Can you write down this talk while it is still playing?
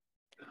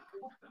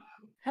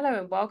Hello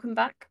and welcome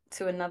back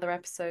to another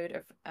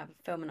episode of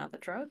Film and Other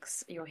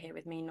Drugs. You're here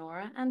with me,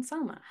 Nora, and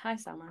Salma. Hi,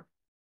 Salma.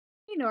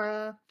 Hey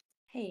Nora.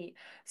 Hey.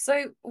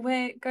 So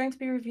we're going to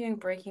be reviewing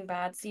Breaking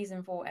Bad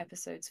season 4,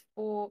 episodes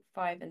 4,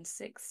 5, and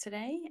 6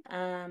 today.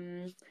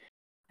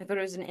 I thought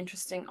it was an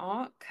interesting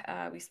arc.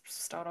 We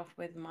start off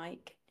with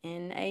Mike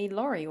in a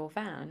lorry or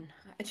van.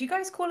 Do you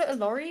guys call it a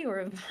lorry or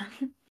a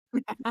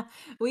van?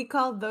 We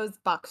called those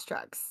box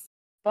trucks.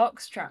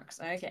 Box trucks.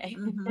 Okay.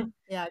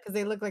 Yeah, because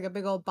they look like a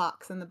big old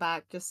box in the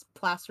back just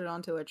plastered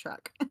onto a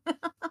truck.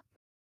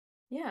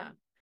 Yeah.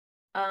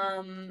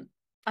 Um,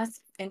 that's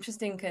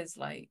interesting because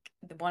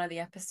one of the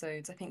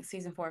episodes, I think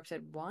season 4,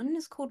 episode 1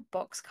 is called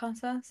Box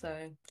Cutter.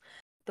 So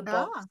the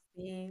box Ah,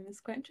 theme is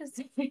quite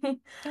interesting.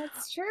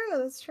 that's true.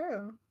 That's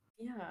true.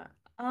 Yeah.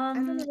 I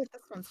don't Um, know what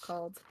this one's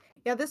called.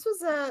 Yeah, this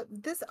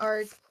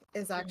arc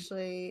is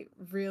actually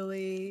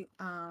really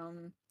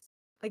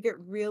like it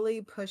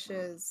really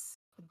pushes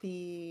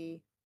the,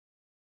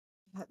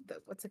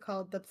 what's it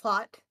called? The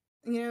plot.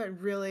 It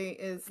really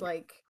is yeah.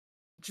 like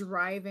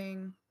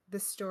driving the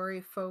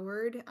story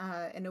forward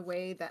in a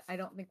way that I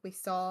don't think we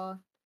saw,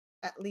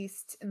 at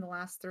least in the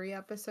last three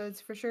episodes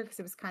for sure, because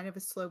it was kind of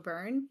a slow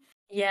burn.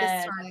 This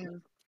Yeah,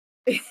 time,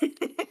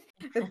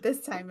 but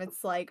this time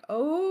it's like,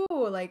 oh,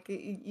 like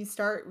you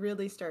start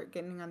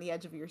getting on the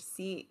edge of your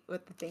seat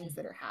with the things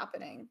that definitely. are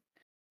happening.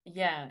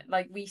 Yeah,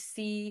 like we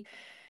see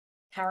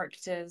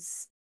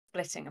characters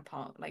splitting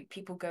apart, like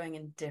people going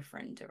in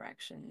different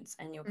directions,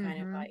 and you're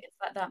kind of Mm-hmm. like, it's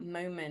like that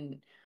moment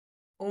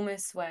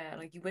almost where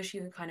like you wish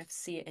you could kind of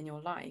see it in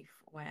your life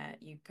where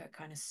you could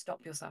kind of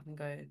stop yourself and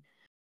go,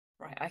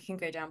 right, I can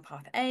go down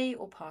path A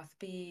or path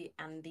B,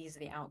 and these are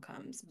the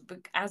outcomes. But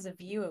as a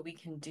viewer, we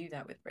can do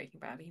that with Breaking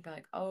Bad. We can be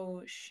like,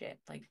 oh shit,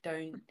 like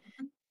don't.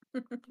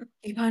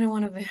 You kind of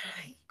want to like,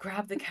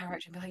 grab the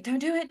character and be like, don't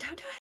do it, don't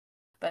do it.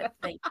 But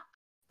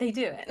they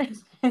do it.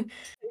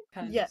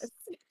 Kind of Yes. just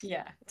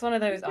yeah, it's one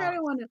of You those kind of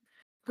arcs. want to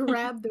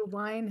grab the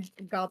wine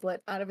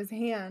goblet out of his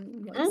hand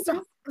and like, Mhm.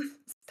 stop,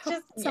 stop,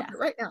 Just stop yeah, it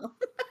right now.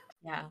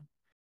 yeah.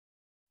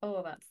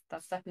 Oh,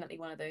 that's definitely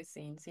one of those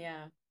scenes.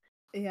 Yeah.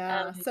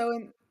 Yeah. Um. So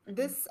in Mhm.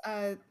 this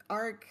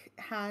arc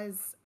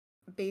has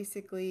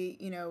basically,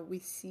 we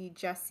see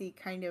Jesse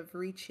kind of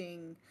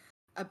reaching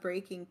a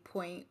breaking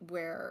point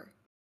where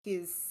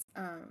he's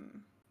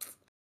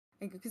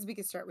because we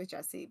could start with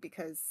Jesse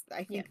because I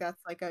Yeah. think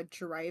that's like a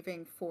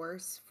driving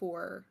force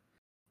for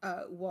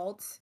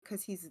Walt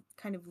because he's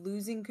kind of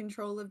losing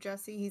control of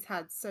Jesse. He's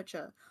had such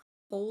a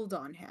hold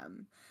on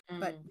him.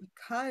 But Mm.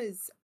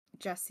 because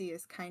Jesse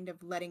is kind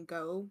of letting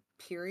go,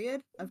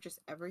 period, of just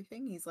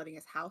everything, he's letting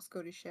his house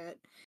go to shit.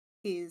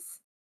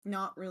 He's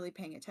not really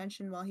paying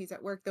attention while he's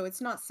at work, though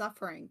it's not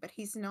suffering, but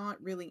he's not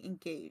really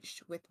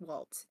engaged with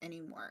Walt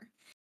anymore.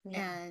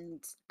 Yeah.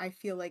 And I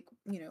feel like,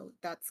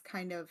 that's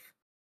kind of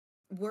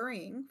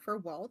worrying for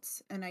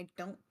Walt, and I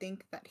don't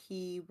think that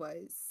he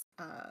was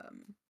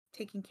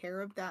taking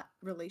care of that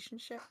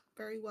relationship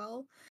very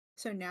well.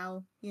 So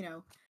now,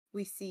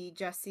 we see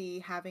Jesse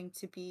having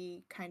to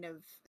be kind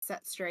of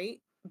set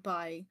straight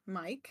by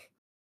Mike,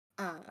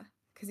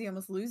 because he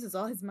almost loses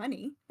all his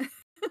money.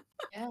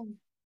 Yeah.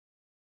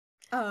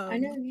 I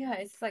know. Um, Yeah.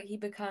 It's like he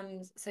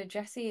becomes so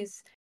Jesse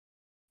is.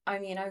 I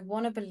mean, I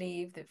want to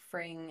believe that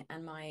Fring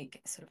and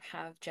Mike sort of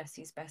have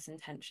Jesse's best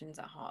intentions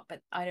at heart,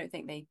 but I don't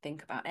think they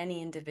think about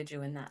any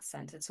individual in that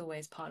sense. It's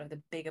always part of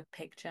the bigger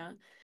picture.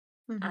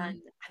 mhm.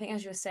 And I think,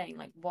 as you were saying,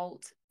 like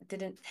Walt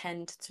didn't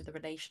tend to the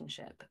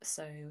relationship.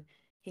 So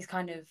he's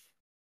kind of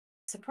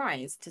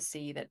surprised to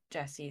see that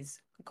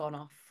Jesse's gone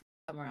off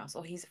somewhere else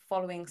or he's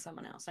following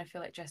someone else. I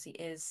feel like Jesse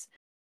is,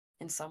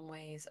 in some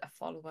ways, a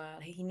follower.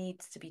 He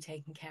needs to be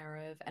taken care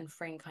of. And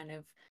Fring kind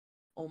of,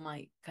 or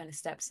Mike kind of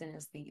steps in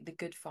as the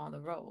good father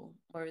role.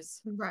 Whereas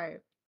Right.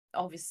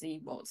 obviously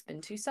Walt's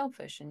been too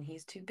selfish and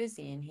he's too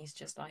busy and he's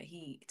just like,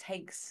 he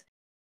takes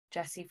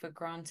Jesse for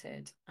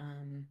granted.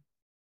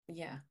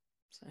 Yeah.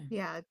 So,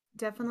 Yeah,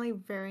 definitely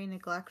very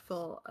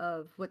neglectful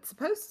of what's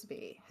supposed to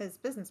be his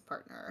business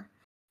partner.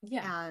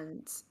 yeah.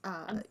 And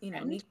And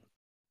friend,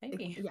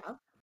 maybe. yeah,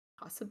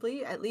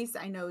 possibly. At least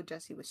I know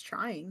Jesse was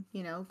trying,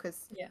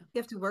 because Yeah. you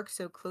have to work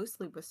so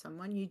closely with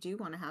someone. You do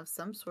want to have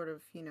some sort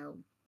of,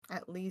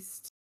 at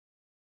least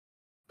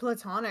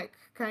platonic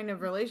kind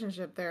of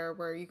relationship there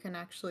where you can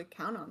actually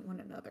count on one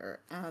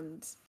another.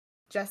 And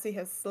Jesse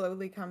has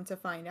slowly come to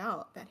find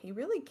out that he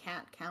really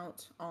can't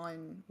count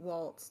on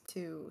Walt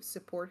to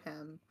support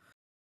him,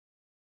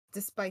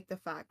 despite the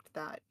fact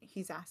that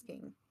he's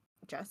asking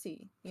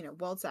Jesse,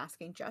 Walt's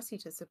asking Jesse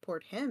to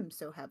support him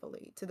so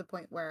heavily to the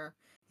point where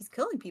he's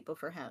killing people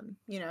for him,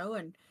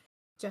 and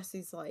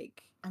Jesse's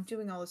like, I'm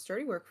doing all this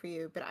dirty work for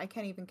you, but I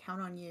can't even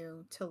count on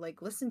you to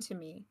like listen to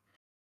me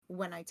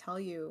when I tell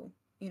you,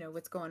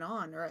 what's going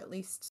on, or at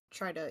least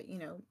try to,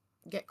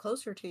 get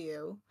closer to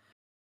you.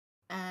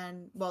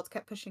 And Walt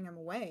kept pushing him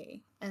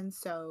away. And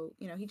so,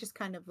 he just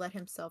kind of let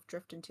himself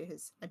drift into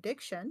his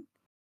addiction,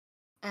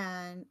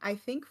 and I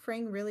think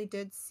Fring really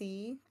did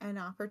see an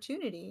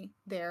opportunity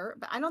there,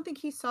 but I don't think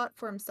he saw it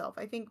for himself.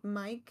 I think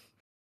Mike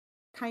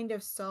kind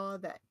of saw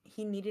that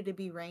he needed to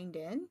be reined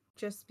in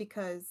just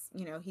because,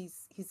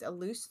 he's a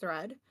loose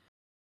thread,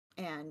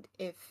 and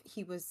if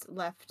he was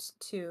left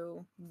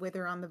to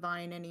wither on the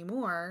vine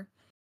anymore,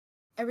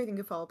 everything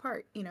could fall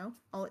apart.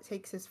 All it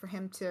takes is for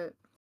him to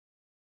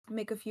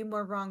make a few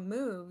more wrong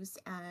moves,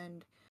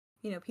 and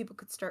people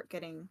could start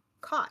getting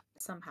caught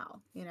somehow.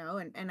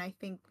 And I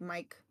think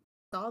Mike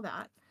saw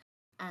that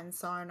and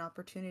saw an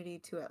opportunity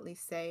to at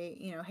least say,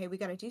 hey, we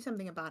got to do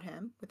something about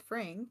him with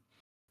Fring.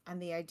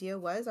 And the idea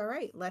was, all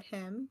right, let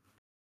him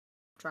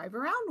drive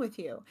around with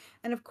you.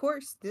 And of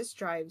course, this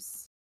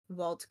drives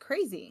Walt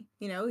crazy.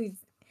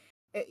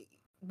 Eh,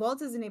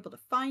 Walt isn't able to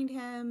find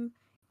him,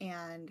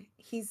 and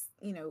he's,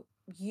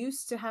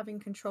 used to having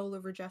control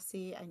over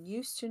Jesse and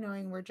used to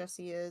knowing where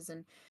Jesse is.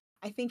 And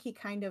I think he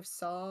kind of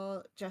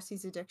saw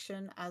Jesse's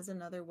addiction as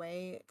another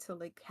way to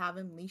like have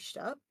him leashed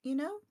up.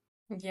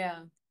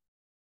 Yeah.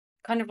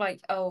 Kind of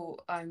like, oh,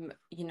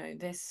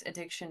 this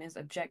addiction is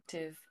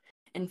objective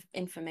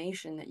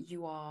information that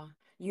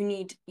you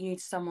need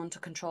someone to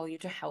control you,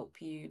 to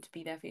help you, to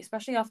be there for you,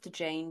 especially after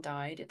Jane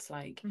died. It's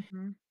like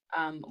Mm-hmm.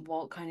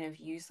 Walt kind of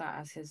used that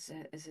as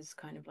his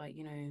kind of like,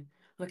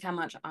 look how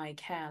much I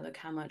care, look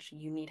how much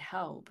you need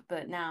help.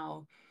 But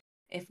now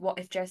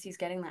if Jesse's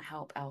getting that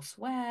help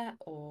elsewhere,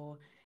 or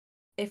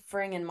if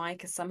Fring and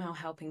Mike are somehow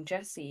helping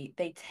Jesse,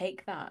 they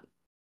take that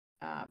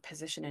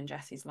position in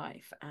Jesse's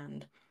life.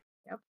 And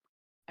Yep.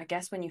 I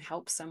guess when you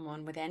help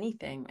someone with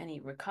anything, any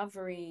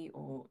recovery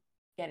or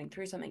getting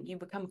through something, you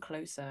become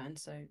closer. And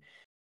so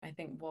I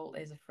think Walt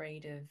is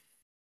afraid of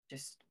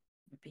just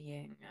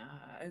being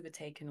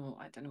overtaken, or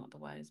I don't know what the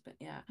word is, but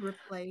yeah,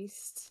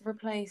 Replaced.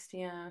 replaced.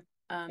 Yeah.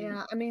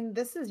 Yeah, I mean,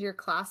 this is your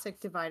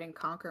classic divide and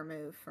conquer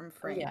move from Oh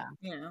Fring. yeah.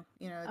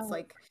 It's Oh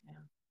like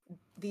yeah.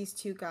 these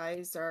two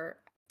guys are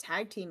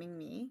tag teaming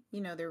me.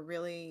 They're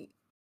really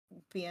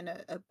being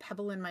a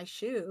pebble in my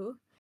shoe.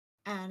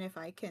 And if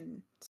I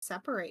can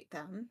separate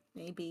them,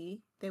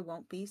 maybe they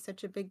won't be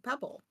such a big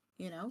pebble.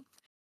 Yeah.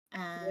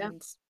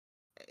 And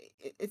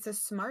it's a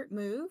smart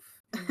move.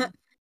 Mhm.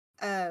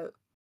 uh,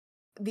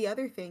 the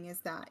other thing is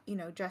that,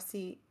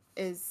 Jesse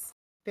is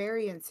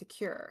very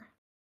insecure.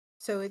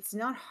 So it's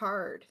not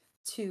hard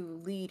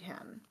to lead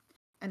him,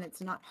 and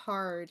it's not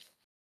hard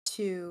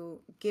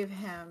to give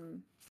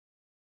him,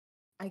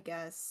 I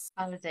guess,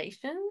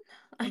 Validation.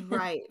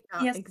 right,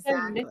 He has so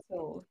exactly.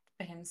 little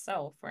for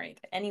himself, right?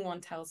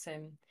 Anyone tells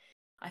him,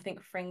 I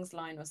think Fring's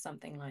line was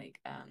something like,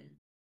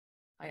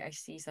 I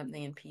see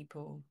something in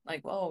people.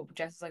 Like, oh,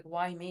 Jess is like,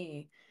 why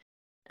me?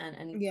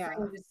 And Yeah,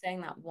 Fring just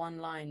saying that one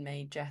line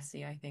made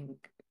Jesse, I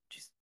think,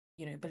 just,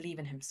 believe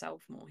in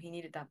himself more. He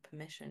needed that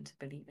permission to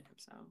believe in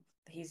himself.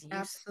 He's used.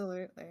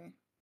 absolutely.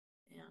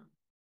 Yeah.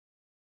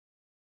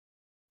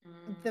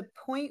 The Mm,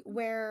 point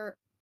where,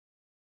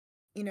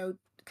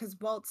 because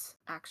Walt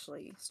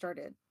actually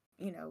started,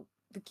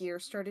 the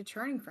gears started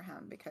churning for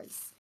him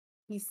because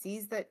he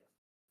sees that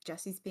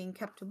Jesse's being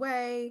kept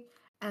away.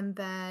 And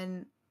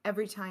then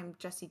every time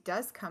Jesse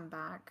does come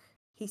back,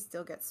 he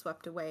still gets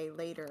swept away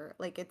later.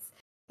 Like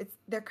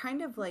they're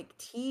kind of like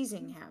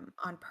teasing him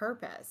on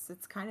purpose.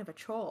 It's kind of a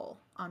troll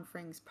on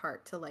Fring's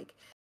part to like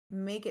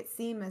make it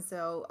seem as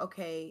though,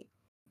 okay,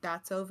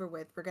 that's over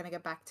with. We're going to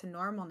get back to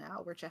normal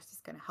now where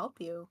Jesse's going to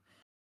help you.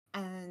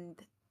 And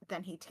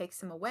then he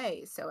takes him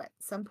away. So at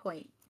some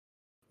point,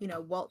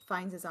 Walt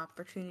finds his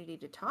opportunity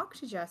to talk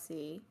to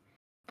Jesse,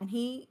 and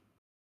he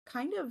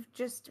kind of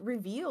just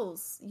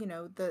reveals,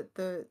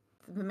 the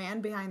man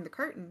behind the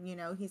curtain.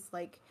 He's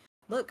like,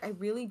 "Look, I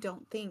really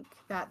don't think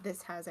that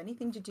this has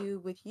anything to do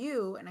with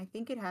you, and I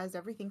think it has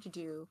everything to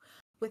do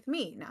with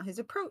me." Now, his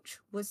approach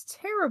was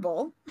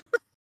terrible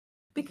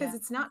because yeah.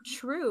 it's not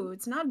true.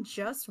 It's not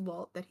just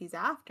Walt that he's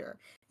after.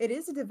 It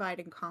is a divide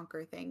and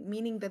conquer thing,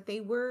 meaning that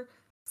they were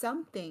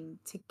something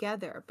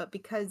together, but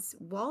because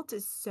Walt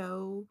is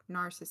so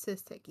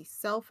narcissistic, he's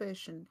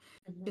selfish and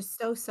Mhm. just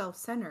so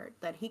self-centered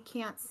that he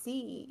can't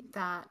see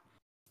that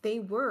they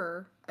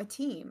were a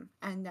team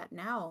and that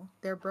now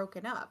they're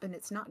broken up, and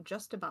it's not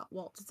just about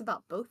Walt, it's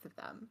about both of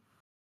them.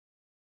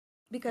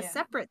 Because Yeah.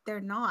 separate they're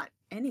not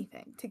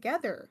anything.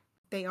 Together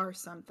they are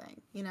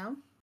something.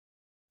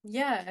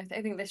 Yeah,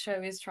 I think this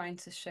show is trying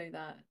to show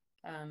that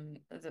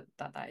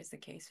that is the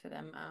case for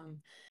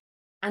them.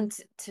 And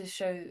to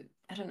show,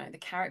 I don't know, the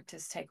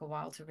characters take a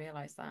while to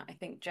realize that. I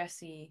think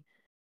Jesse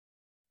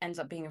ends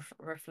up being a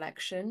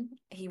reflection.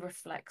 He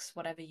reflects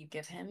whatever you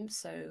give him.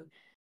 So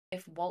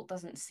if Walt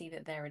doesn't see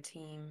that they're a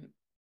team,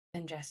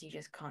 then Jesse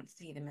just can't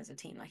see them as a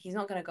team. Like, he's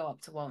not going to go up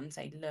to Walt and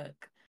say,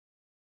 "Look,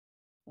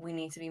 we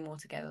need to be more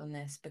together than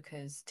this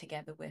because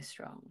together we're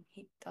strong."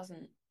 He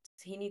doesn't.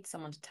 He needs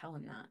someone to tell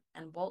him that,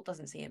 and Walt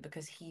doesn't see it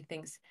because he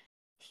thinks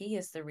he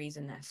is the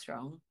reason they're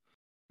strong.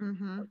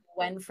 Mm-hmm.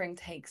 When Fring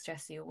takes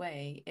Jesse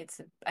away,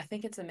 I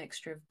think it's a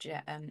mixture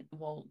of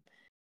Walt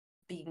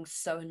being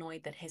so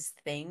annoyed that his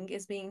thing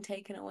is being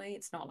taken away.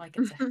 It's not like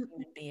it's a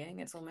human being.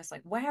 It's almost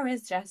like, where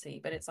is Jesse?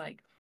 But it's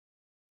like,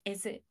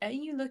 are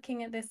you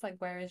looking at this like,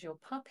 where is your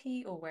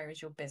puppy, or where is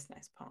your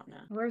business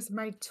partner? Where's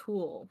my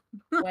tool?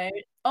 Where,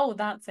 oh,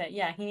 that's it.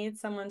 Yeah, he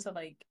needs someone to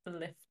like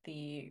lift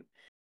the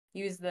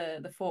use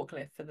the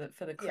forklift for the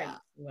Yeah.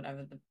 crates or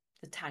whatever,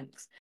 the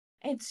tanks.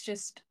 It's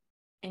just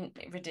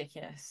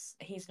ridiculous.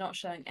 He's not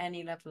showing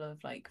any level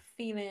of like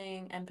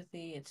feeling,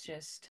 empathy. It's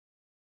just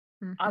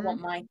I Mm-hmm.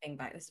 want my thing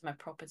back. This is my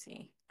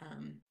property. It's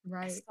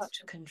Right.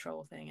 such a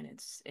control thing,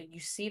 and you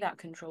see that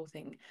control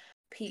thing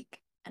peak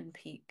and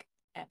peak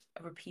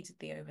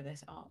repeatedly over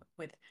this arc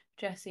with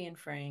Jesse and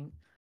Fraying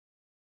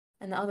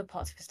and the other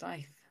parts of his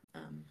life.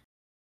 Yeah.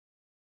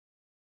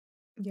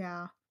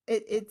 Yeah,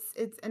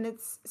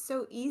 It's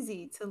so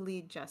easy to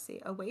lead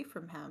Jesse away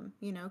from him,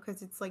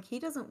 because it's like he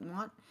doesn't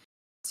want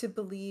to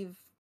believe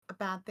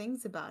bad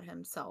things about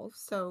himself.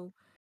 So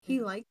yeah, he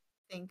likes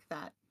to think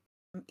that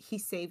he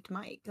saved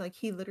Mike. Like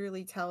he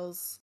literally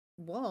tells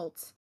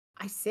Walt,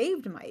 I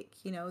saved Mike.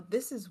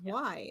 This is yeah,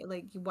 why.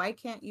 Like, why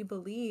can't you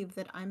believe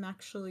that I'm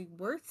actually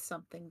worth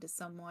something to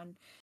someone?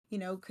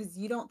 Because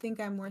you don't think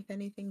I'm worth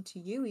anything to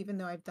you, even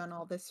though I've done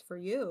all this for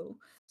you.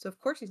 So, of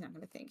course, he's not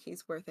going to think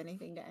he's worth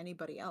anything to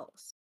anybody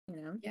else?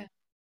 yeah.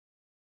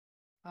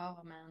 Oh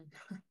man.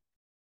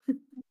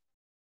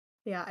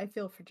 Yeah, I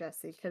feel for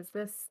Jesse because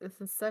this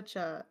is such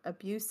a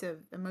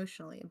abusive,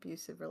 emotionally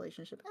abusive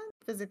relationship, and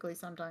physically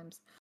sometimes.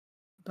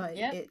 But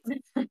Yep. it,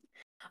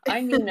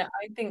 I mean,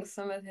 I think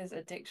some of his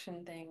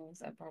addiction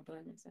things are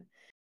problems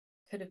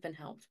could have been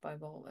helped by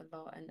Walt a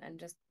lot, and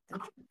just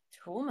the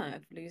trauma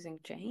of losing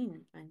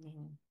Jane. I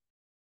mean,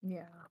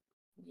 yeah,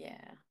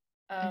 yeah.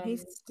 and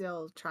he's Um,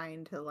 still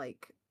trying to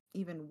like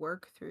even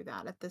work through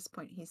that. At this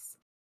point, he's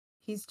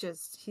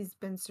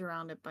been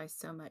surrounded by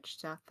so much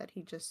stuff that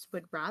he just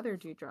would rather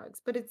do drugs.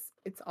 But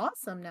it's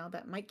awesome now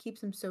that Mike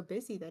keeps him so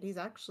busy that he's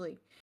actually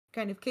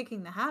kind of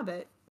kicking the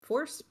habit,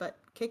 forced but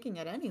kicking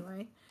it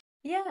anyway.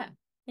 yeah,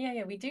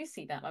 yeah. We do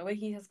see that, like where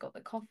he has got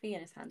the coffee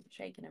and his hands are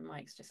shaking, and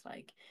Mike's just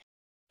like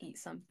eat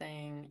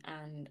something,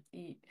 and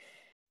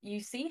you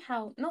see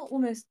how not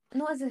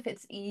as if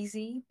it's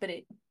easy, but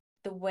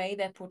the way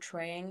they're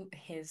portraying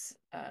his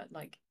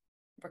like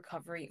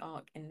recovery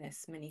arc in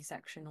this mini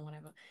section or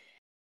whatever,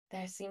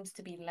 there seems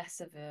to be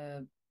less of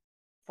a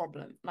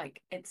problem.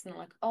 Like it's not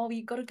like, oh,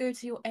 you got to go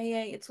to your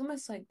AA. It's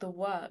almost like the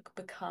work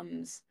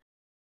becomes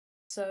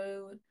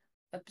so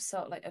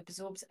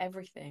absorbs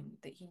everything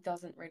that he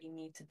doesn't really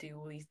need to do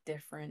all these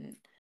different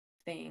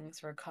things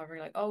for recovery.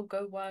 Like, oh,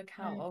 go work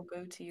out. Right. Oh,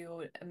 go to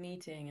your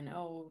meeting, and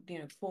oh,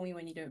 call me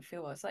when you don't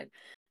feel well. It's like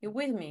you're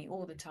with me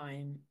all the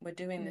time. We're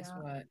doing this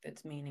Yeah. work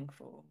that's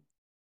meaningful.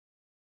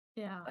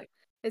 Yeah. Like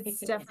It's picking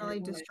it and definitely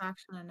almost,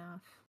 distraction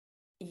enough.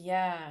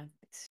 yeah,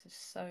 it's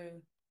just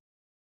so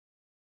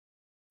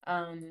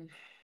um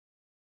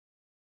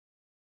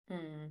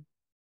hmm,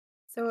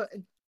 So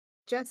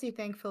Jesse,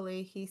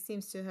 thankfully, he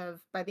seems to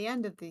have, by the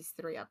end of these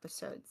three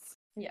episodes,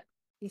 yeah,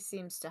 he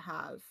seems to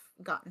have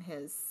gotten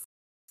his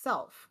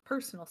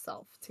personal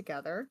self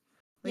together,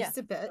 at yeah, least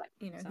a bit. reflect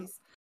himself. He's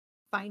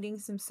finding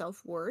some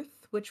self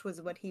worth, which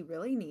was what he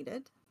really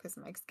needed because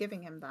Mike's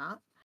giving him that.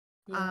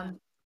 Yeah. Um,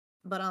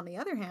 but on the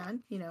other hand,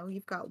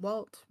 you've got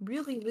Walt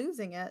really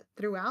losing it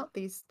throughout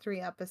these three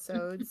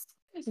episodes.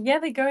 Yeah,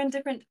 they go in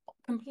different,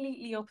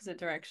 completely opposite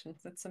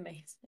directions. It's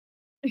amazing.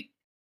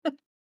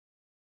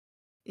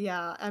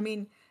 Yeah, I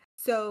mean,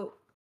 so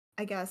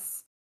I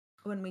guess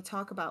when we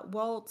talk about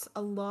Walt,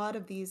 a lot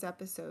of these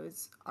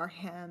episodes are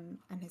him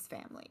and his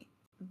family.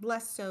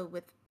 Less so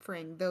with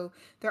Fring, though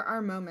there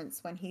are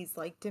moments when he's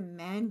like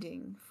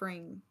demanding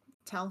Fring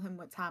tell him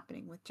what's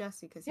happening with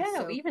Jesse because he's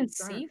Yeah, we so even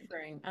see concerned.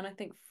 Fring, and I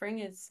think Fring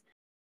is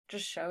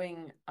just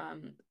showing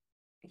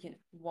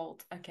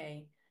Walt,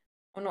 okay,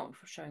 or not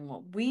showing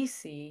Walt. We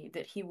see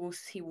that he will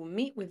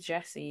meet with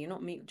Jesse,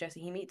 not meet with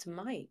Jesse, he meets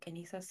Mike, and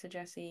he says to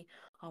Jesse,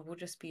 oh, we'll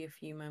just be a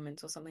few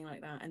moments or something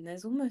like that. And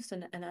there's almost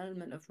an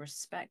element of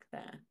respect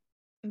there.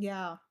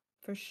 Yeah,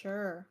 for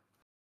sure.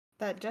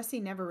 That Jesse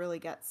never really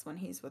gets when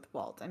he's with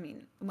Walt. I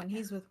mean, when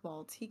he's with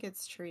Walt, he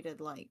gets treated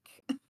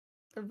like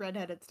a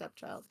redheaded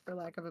stepchild, for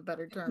lack of a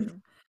better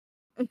term.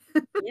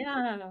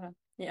 Yeah,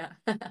 yeah.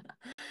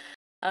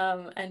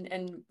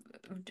 And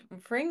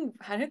Fring,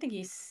 I don't think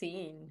he's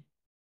seen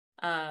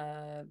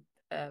uh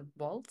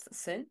Walt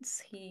since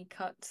he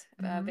cut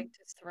Mhm.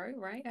 Victor's throat,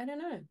 right? I don't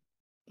know.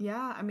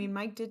 Yeah, I mean,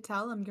 Mike did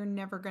tell him you're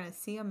never going to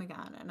see him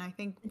again. And I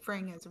think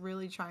Frang is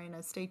really trying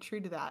to stay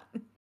true to that.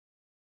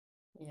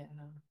 Yeah.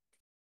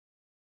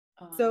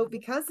 So, Um,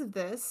 because of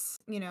this,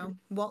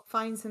 Walt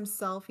finds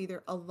himself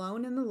either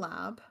alone in the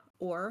lab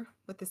or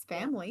with his yeah.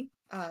 family.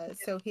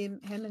 So him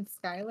and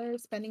Skylar are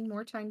spending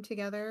more time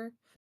together.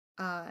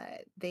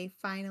 They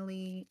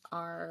finally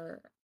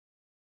are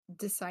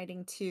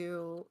deciding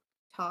to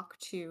talk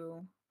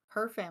to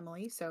her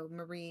family, so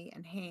Marie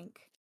and Hank,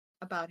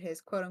 about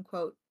his quote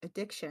unquote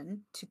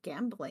addiction to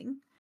gambling,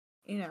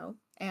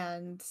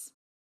 and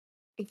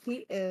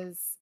he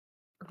is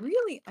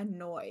really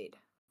annoyed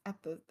at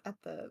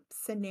the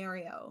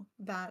scenario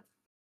that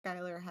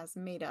Skylar has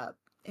made up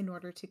in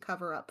order to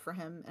cover up for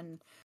him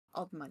and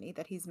all the money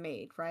that he's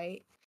made,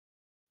 right?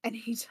 And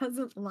he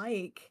doesn't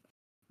like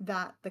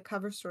that the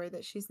cover story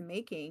that she's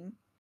making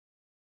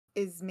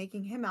is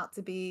making him out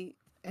to be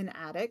an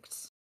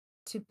addict,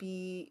 to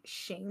be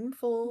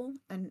shameful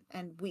and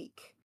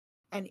weak.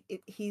 and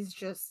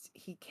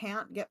he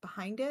can't get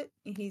behind it.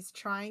 He's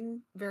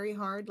trying very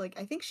hard. Like,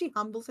 I think she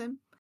humbles him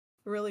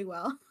really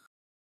well.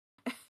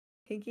 I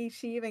think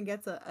she even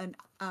gets a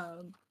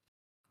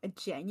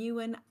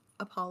genuine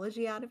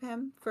apology out of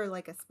him for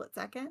like a split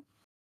second,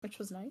 which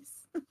was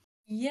nice.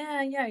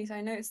 Yeah, yeah,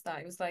 I noticed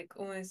that. It was like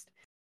almost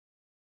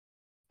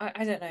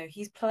I don't know,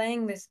 he's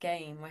playing this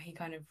game where he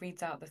kind of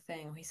reads out the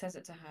thing or he says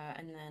it to her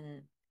and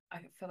then I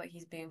feel like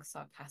he's being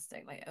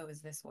sarcastic, like, oh,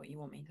 is this what you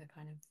want me to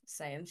kind of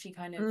say? And she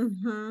kind of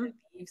Mm-hmm.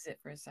 believes it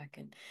for a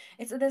second.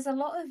 It's there's a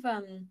lot of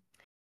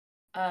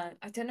I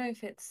don't know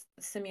if it's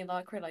the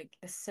simulacra, like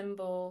the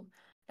symbol,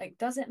 like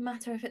does it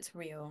matter if it's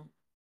real,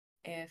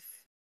 if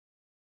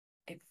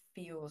it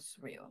feels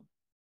real?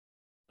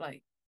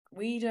 Like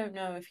we don't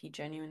know if he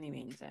genuinely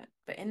means it,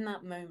 but in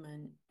that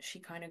moment, she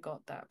kind of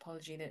got that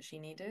apology that she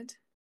needed.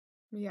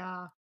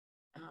 Yeah.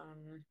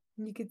 Um,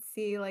 You could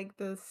see like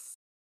this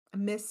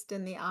mist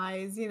in the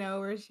eyes,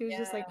 where she was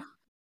just like,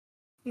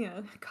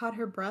 yeah, caught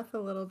her breath a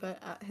little bit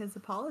at his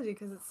apology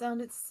because it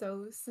sounded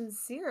so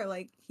sincere.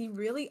 Like he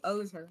really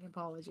owes her an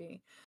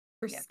apology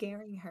for yeah.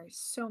 scaring her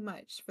so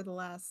much for the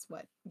last,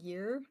 what,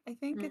 year, I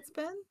think Mm, it's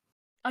been?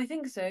 I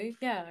think so.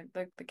 Yeah,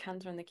 the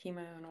cancer and the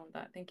chemo and all of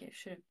that. I think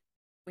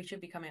we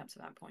should be coming up to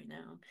that point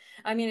now.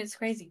 I mean, it's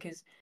crazy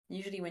because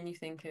usually when you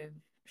think of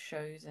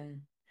shows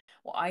and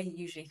well, I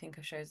usually think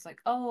of shows like,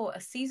 oh,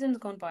 a season's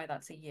gone by,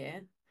 that's a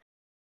year.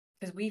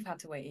 Because we've had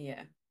to wait a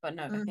year. But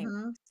no, I think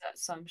Mm-hmm. that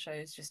some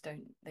shows just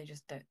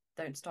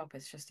don't stop.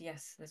 It's just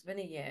yes, there's been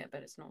a year,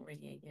 but it's not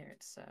really a year.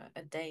 It's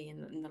a day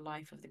in the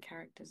life of the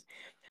characters.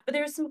 But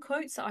there are some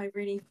quotes that I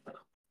really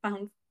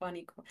found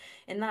funny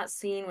in that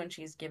scene when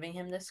she's giving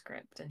him the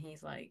script and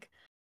he's like,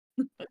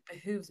 it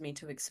behooves me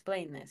to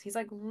explain this. He's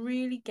like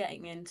really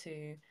getting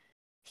into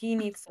he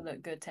needs to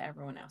look good to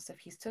everyone else. If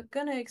he's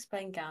going to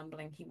explain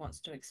gambling, he wants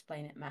to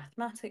explain it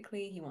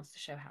mathematically. He wants to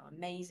show how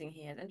amazing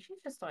he is. And she's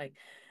just like,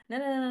 no,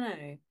 no, no, no,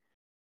 no.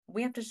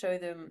 We have to show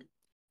them,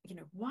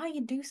 why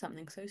you do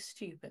something so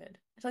stupid.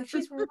 It's like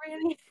she's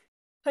really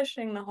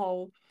pushing the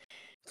whole,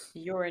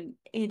 you're an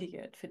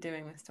idiot for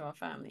doing this to our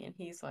family. And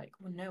he's like,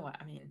 well, no,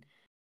 I mean,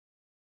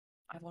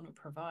 I want to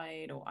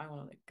provide or I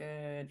want to look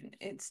good.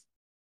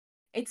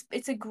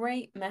 It's a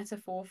great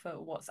metaphor for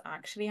what's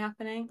actually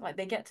happening. Like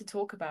they get to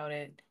talk about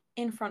it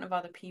in front of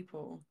other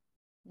people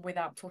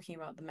without talking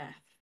about the meth,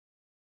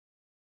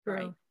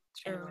 right? True,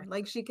 In a true. way.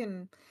 Like she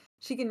can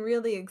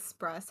really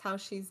express how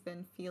she's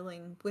been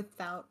feeling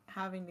without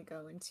having to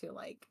go into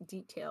like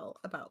detail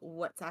about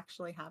what's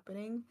actually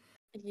happening.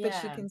 But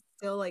she Yeah. can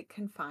still like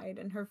confide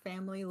in her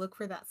family, look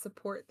for that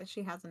support that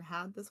she hasn't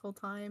had this whole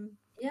time.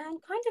 Yeah,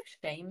 and kind of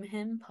shame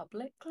him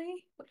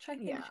publicly, which I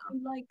think Yeah. she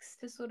likes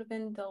to sort of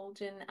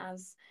indulge in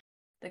as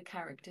the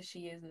character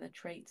she is and the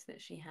traits that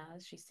she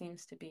has. She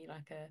seems to be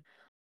like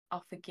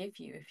I'll forgive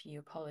you if you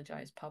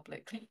apologize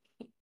publicly.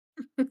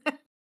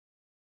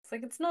 It's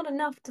like it's not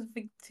enough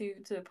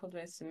to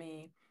apologize to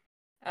me.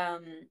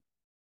 Um,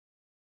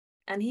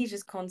 and he's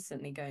just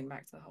constantly going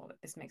back to the whole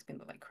this makes me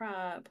look like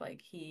crap.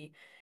 Like he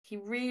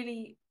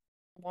really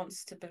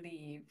wants to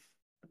believe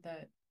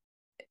that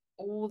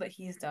all that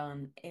he's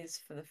done is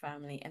for the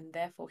family, and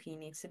therefore he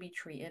needs to be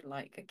treated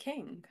like a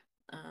king.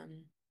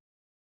 Um,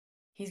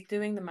 he's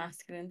doing the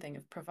masculine thing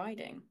of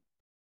providing.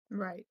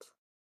 Right.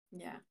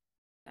 Yeah,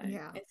 so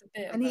Yeah. it's a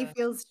bit And of he a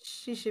feels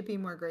she should be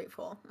more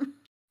grateful.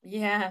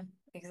 yeah,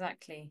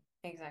 exactly,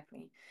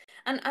 exactly.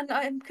 And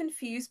I'm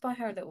confused by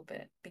her a little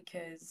bit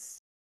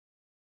because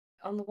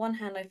on the one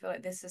hand, I feel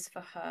like this is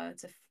for her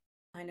to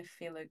kind of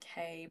feel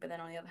okay, but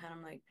then on the other hand,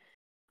 I'm like,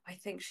 I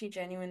think she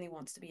genuinely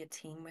wants to be a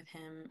team with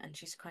him, and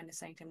she's kind of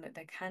saying to him, that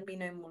there can be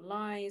no more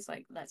lies.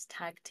 Like, let's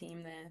tag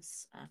team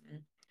this.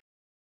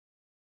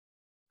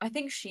 I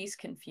think she's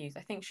confused.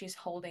 I think she's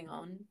holding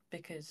on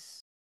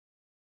because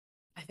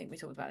I think we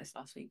talked about this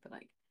last week, but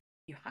like,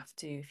 you have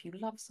to, if you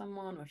love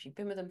someone or if you've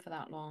been with them for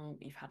that long,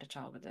 you've had a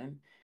child with them,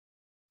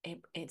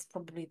 it's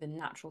probably the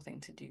natural thing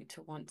to do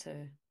to want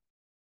to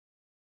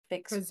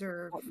fix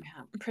Preserve. what you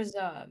have.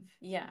 Preserve.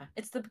 Yeah.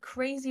 It's the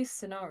craziest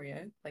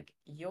scenario. Like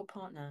your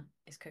partner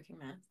is cooking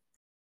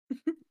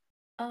meth.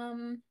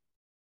 Um,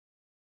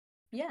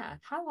 yeah,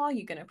 how are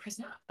you gonna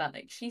preserve that?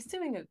 Like she's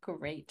doing a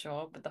great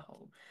job with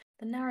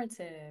the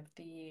narrative,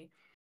 the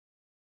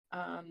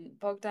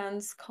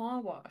Bogdan's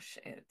car wash.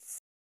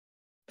 It's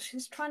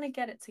she's trying to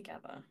get it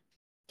together.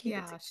 Keep it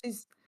Yeah, together.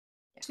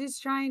 she's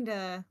trying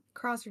to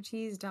cross her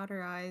T's, dot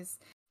her I's.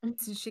 Yeah.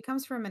 Since she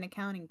comes from an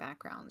accounting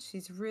background,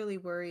 she's really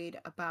worried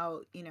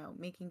about,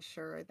 making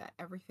sure that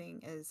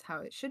everything is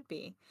how it should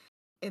be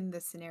in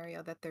the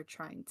scenario that they're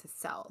trying to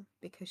sell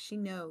because she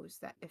knows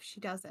that if she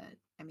doesn't,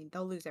 I mean,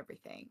 they'll lose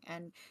everything.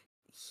 And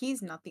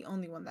he's not the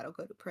only one that'll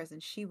go to prison.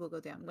 She will go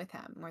down with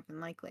him, more than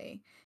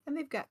likely. And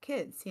they've got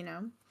kids.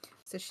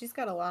 So she's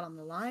got a lot on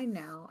the line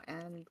now.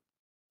 And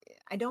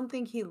I don't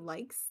think he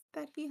likes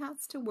that he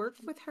has to work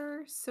with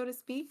her, so to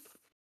speak.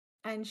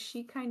 And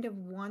she kind of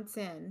wants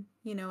in,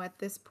 at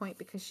this point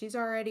because she's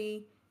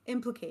already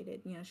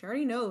implicated. She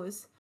already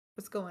knows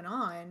what's going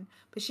on,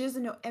 but she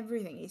doesn't know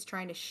everything. He's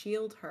trying to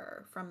shield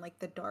her from like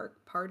the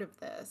dark part of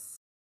this.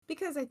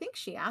 because I think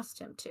she asked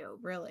him to,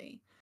 really.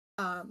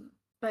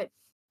 But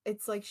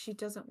it's like she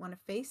doesn't want to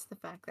face the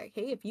fact that,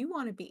 hey, if you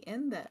want to be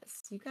in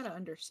this, you got to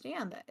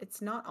understand that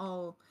it's not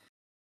all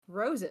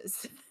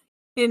roses.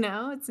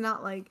 It's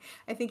not like,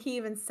 I think he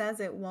even says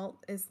it. Walt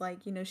is like,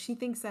 she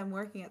thinks I'm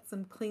working at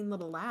some clean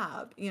little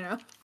lab.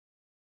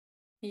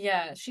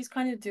 Yeah, she's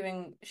kind of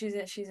doing. She's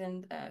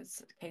in a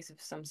case of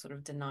some sort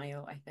of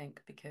denial, I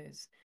think,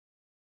 because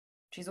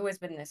she's always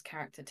been this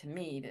character to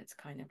me that's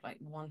kind of like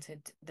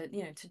wanted that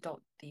to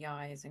dot the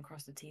i's and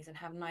cross the t's and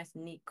have nice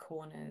neat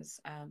corners.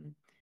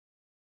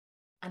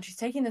 And she's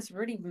taking this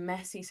really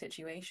messy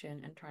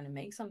situation and trying to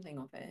make something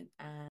of it.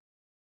 And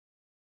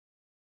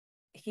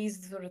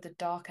he's sort of the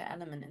darker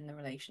element in the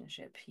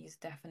relationship. He's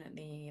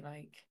definitely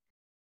like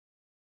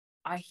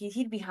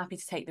he'd be happy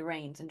to take the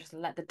reins and just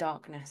let the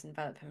darkness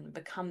envelop him and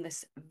become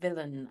this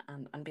villain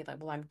and be like,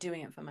 well, I'm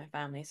doing it for my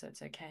family, so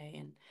it's okay,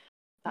 and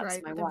that's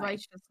Right. my The wife.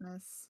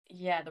 righteousness.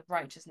 Yeah, the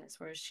righteousness.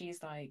 Whereas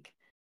she's like,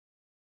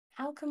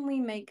 how can we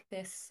make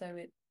this so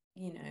it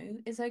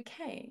is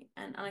okay?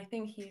 And I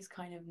think he's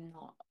kind of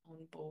not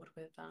on board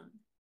with that.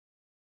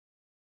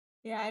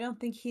 Yeah, I don't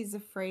think he's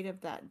afraid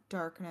of that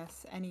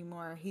darkness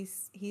anymore.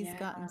 He's Yeah.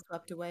 gotten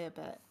swept away a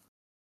bit.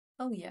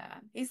 Oh yeah.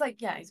 He's like,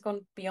 yeah, he's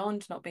gone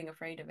beyond not being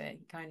afraid of it.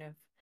 He kind of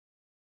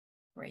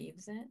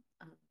craves it.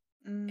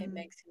 It Mm,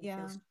 makes him feel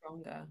yeah.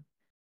 stronger.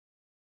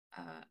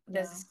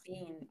 There's a Yeah.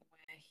 scene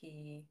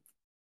where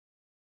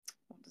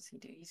what does he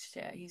do?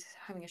 He's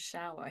having a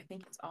shower. I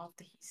think it's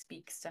after he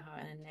speaks to her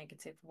in a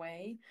negative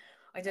way.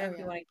 I don't know Oh if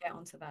we yeah. want to get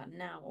onto that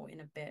now or in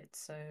a bit,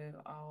 so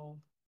I'll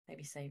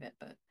maybe save it.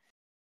 But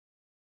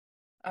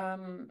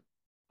um,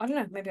 I don't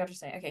know. Maybe I'll just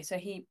say okay. So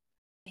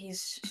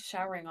he's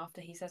showering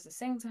after he says this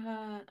thing to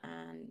her,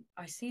 and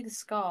I see the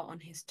scar on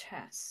his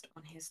chest,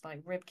 on his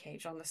like rib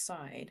cage on the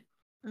side,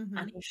 and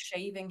Mm-hmm. he's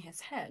shaving his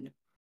head.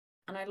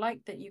 And I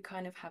like that you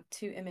kind of have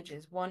two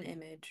images. One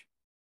image,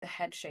 the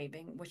head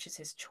shaving, which is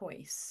his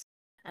choice,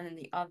 and then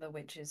the other,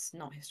 which is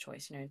not his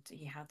choice.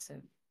 He had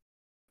to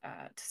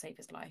save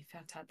his life. He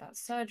had to have that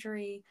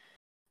surgery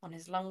on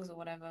his lungs or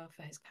whatever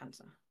for his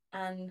cancer.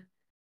 And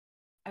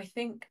I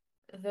think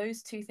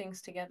those two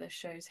things together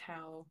shows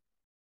how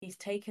he's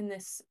taken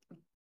this,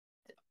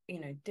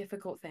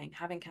 difficult thing,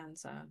 having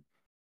cancer,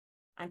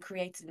 and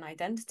created an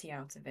identity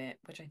out of it,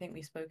 which I think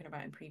we've spoken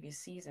about in previous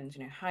seasons.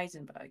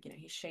 Heisenberg,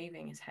 he's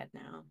shaving his head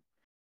now.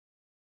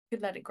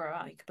 Could let it grow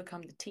out. He could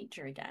become the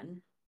teacher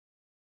again.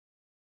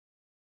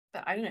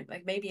 But I don't know,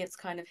 like maybe it's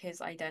kind of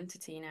his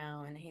identity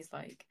now, and he's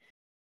like,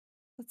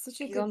 That's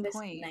such a he's on good this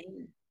point.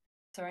 name.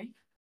 Sorry,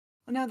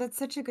 No, that's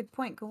such a good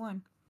point. Go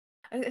on.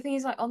 I think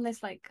he's like on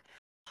this like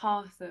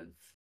path of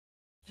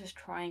just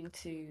trying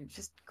to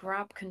just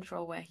grab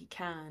control where he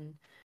can,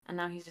 and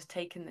now he's just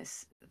taken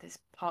this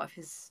part of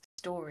his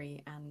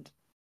story and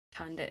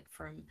turned it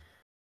from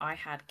I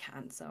had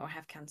cancer, or I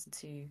have cancer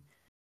to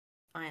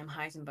I am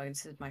Heisenberg.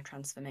 This is my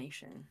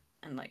transformation.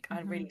 And like, I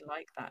Mm-hmm. really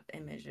like that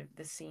image of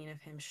the scene of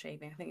him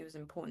shaving. I think it was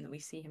important that we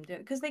see him do it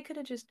because they could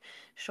have just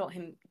shot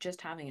him just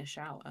having a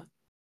shower.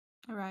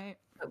 All right.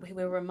 But we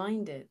were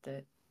reminded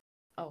that,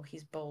 oh,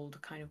 he's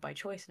bold kind of by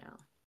choice now.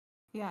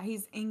 Yeah,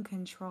 he's in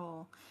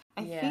control.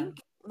 I Yeah.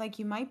 think like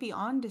you might be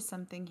onto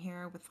something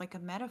here with like a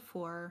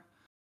metaphor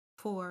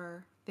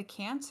for the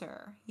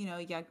cancer.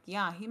 Yeah,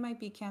 yeah, he might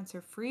be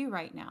cancer free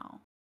right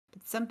now,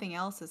 but something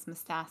else is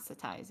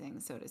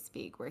metastasizing, so to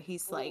speak, where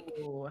he's like,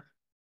 Oh,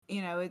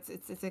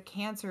 it's a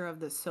cancer of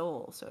the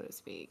soul, so to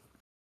speak.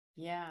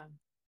 yeah.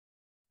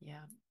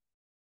 Yeah.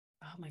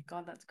 Oh my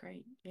God, that's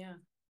great. Yeah.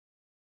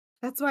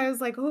 That's why I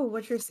was like, oh,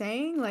 what you're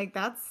saying, like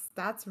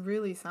that's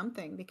really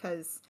something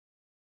because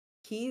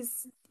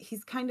he's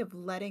kind of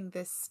letting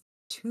this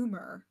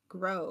tumor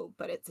grow,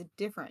 but it's a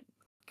different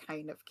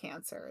kind of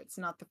cancer. It's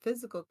not the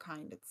physical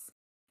kind.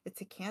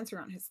 It's a cancer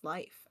on his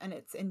life and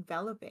it's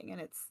enveloping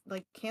and it's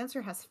like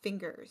cancer has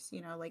fingers,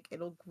 like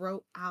it'll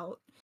grow out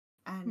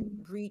and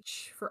Mhm.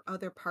 reach for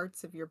other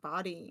parts of your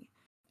body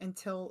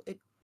until it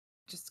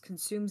just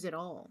consumes it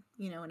all.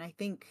 And I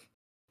think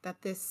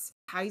that this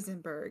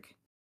Heisenberg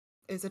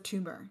is a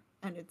tumor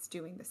and it's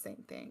doing the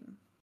same thing.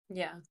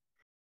 Yeah.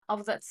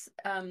 Oh, that's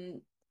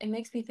it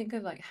makes me think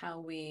of like how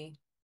we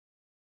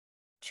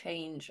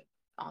change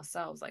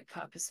ourselves like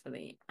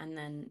purposefully and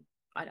then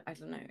I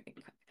don't know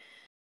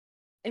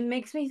it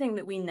makes me think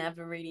that we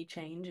never really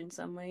change in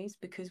some ways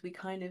because we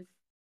kind of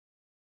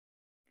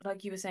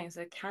like you were saying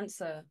so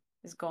cancer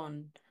is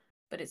gone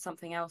but it's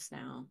something else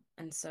now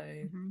and so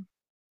Mm-hmm.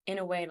 in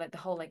a way like the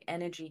whole like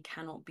energy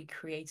cannot be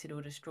created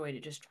or destroyed,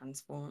 it just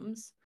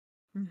transforms.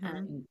 Mm-hmm.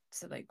 And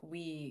so like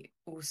we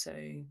also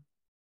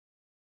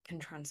can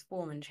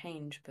transform and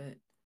change but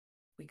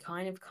we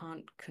kind of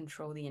can't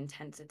control the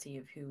intensity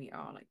of who we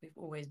are, like we've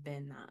always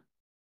been that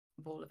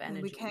ball of And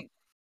we energy.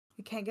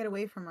 can't get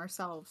away from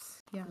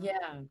ourselves. Yeah.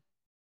 Yeah.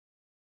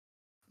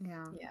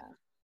 Yeah. Yeah,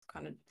 it's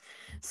kind of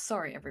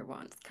sorry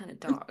everyone. It's kind of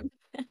dark.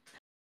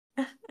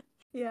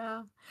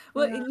 Yeah.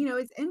 Well, Uh, and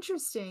it's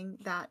interesting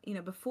that,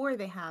 before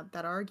they had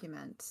that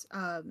argument,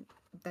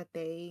 that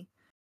they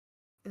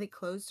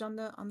closed on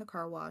the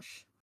car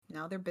wash.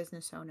 Now they're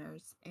business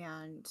owners.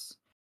 And,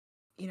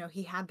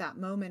 he had that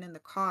moment in the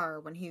car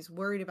when he's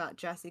worried about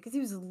Jesse, because he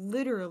was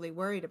literally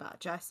worried about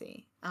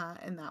Jesse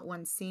in that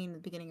one scene at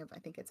the beginning of, I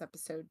think it's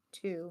episode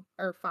 2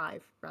 or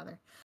 5, rather.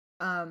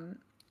 Um,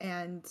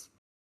 and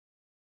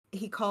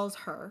he calls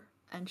her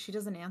and she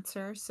doesn't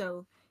answer.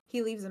 So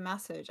he leaves a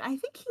message. I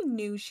think he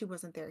knew she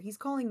wasn't there. He's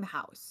calling the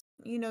house.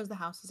 He knows the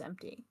house is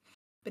empty.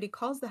 But he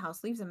calls the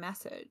house, leaves a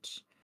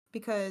message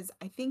because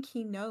I think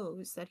he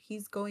knows that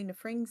he's going to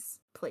Fring's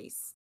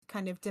place,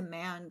 kind of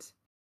demand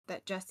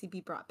that Jesse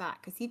be brought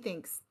back, because he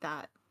thinks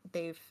that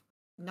they've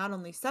not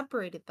only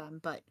separated them,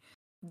 but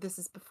this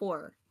is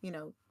before,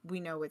 we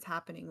know what's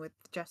happening with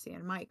Jesse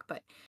and Mike,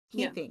 but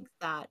he Yeah. thinks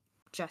that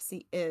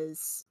Jesse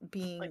is Like,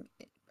 being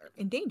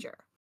in danger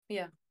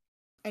yeah.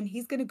 and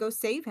he's going to go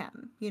save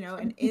him,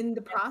 and in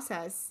the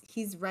process,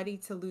 he's ready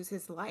to lose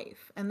his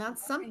life. And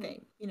that's Right.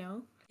 something.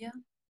 Yeah.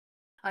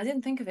 I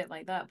didn't think of it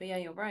like that, but yeah,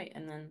 you're right.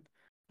 And then,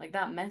 like,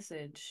 that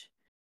message,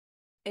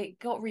 it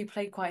got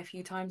replayed quite a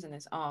few times in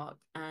this arc,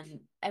 and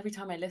every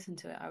time I listened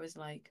to it, I was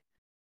like,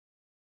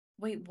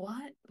 wait,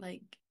 what?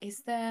 Like,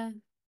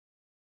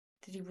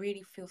 did he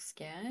really feel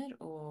scared,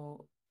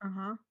 or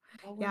Uh-huh.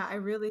 what was Yeah, I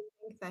really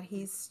think that it?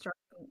 he's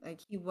struggling,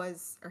 like he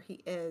was, or he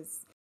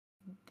is,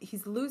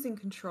 he's losing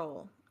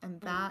control,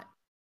 and Mm,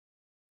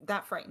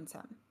 that frightens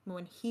him.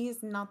 When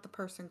he's not the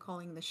person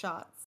calling the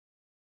shots,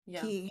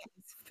 yeah. he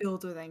is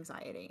filled with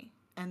anxiety.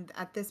 And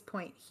at this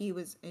point, he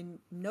was in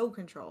no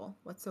control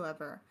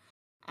whatsoever,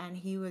 and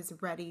he was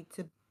ready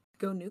to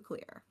go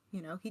nuclear.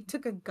 He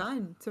took a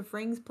gun to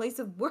Fring's place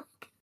of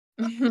work.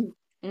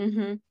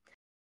 hmm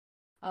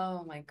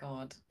Oh my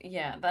God.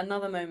 Yeah,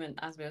 another moment,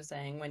 as we were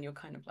saying, when you're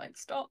kind of like,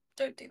 stop,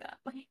 don't do that.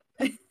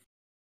 Like,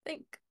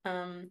 think.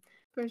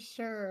 For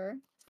sure.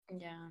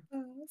 Yeah.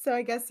 So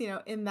I guess,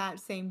 in that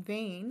same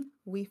vein,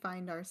 we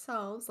find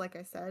ourselves, like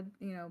I said,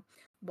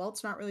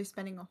 Walt's not really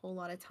spending a whole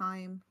lot of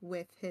time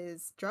with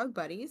his drug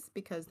buddies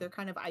because they're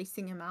kind of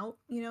icing him out.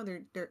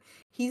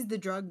 He's the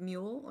drug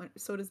mule,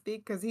 so to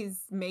speak, because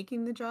he's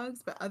making the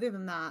drugs. But other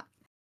than that,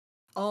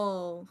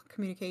 all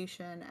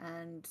communication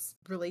and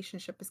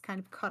relationship is kind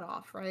of cut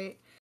off, right?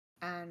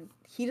 And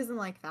he doesn't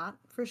like that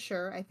for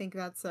sure. I think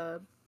that's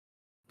a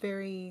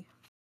very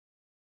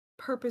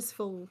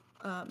purposeful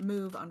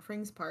move on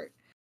Fring's part. Yeah.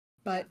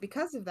 But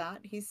because of that,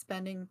 he's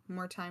spending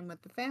more time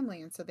with the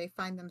family. And so they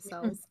find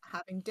themselves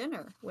having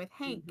dinner with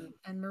Hank hmm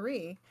and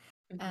Marie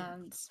hmm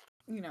and,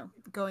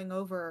 going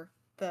over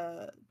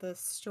the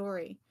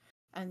story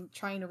and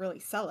trying to really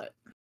sell it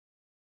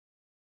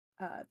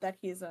that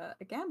he's a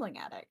gambling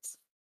addict.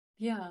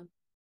 Yeah.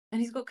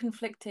 And he's got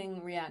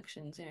conflicting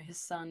reactions.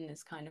 His son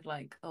is kind of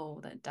like, oh,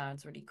 that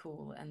dad's really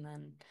cool. And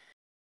then,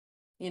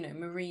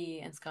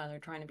 Marie and Skylar are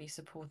trying to be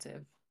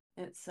supportive.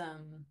 It's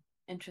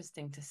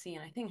interesting to see.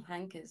 And I think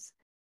Hank is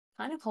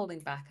kind of holding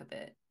back a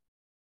bit.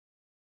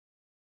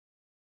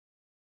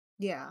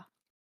 Yeah.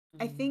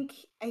 I Mm.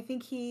 think I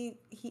think he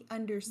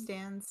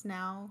understands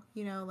now,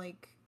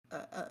 like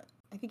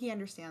I think he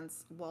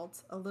understands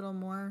Walt a little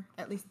more.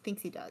 At least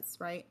thinks he does,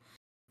 right?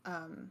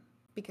 um,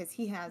 because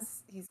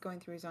he's going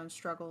through his own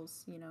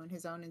struggles, and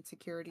his own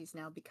insecurities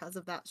now because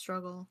of that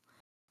struggle.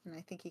 And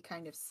I think he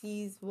kind of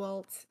sees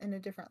Walt in a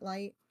different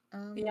light.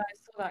 Yeah, I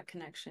saw that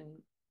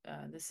connection,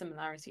 the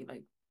similarity,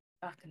 like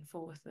back and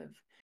forth of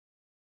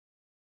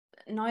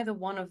neither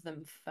one of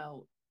them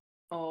felt,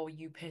 oh,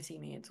 you pity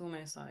me. It's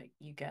almost like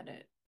you get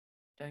it,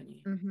 don't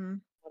you? Mm-hmm.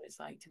 What it's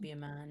like to be a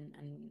man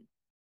and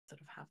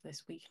sort of have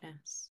this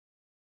weakness.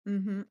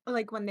 Mm-hmm.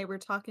 Like when they were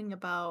talking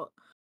about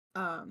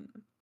um,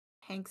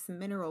 Hank's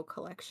mineral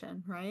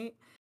collection, right?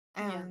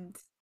 Yeah, And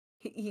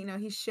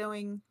he's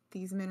showing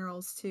these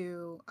minerals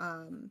to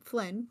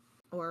Flynn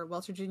or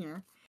Walter Jr.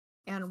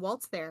 and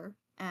Walt's there,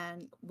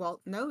 and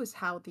Walt knows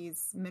how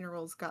these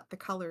minerals got the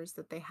colors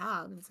that they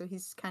have, and so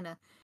he's kind of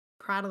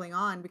prattling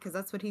on because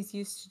that's what he's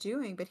used to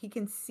doing. But he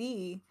can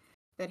see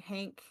that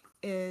Hank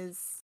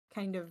is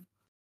kind of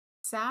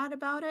sad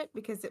about it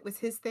because it was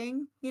his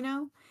thing.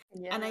 And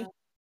I yeah,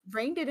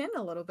 reined it in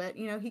a little bit.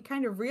 He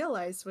kind of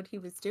realized what he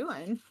was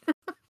doing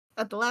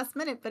at the last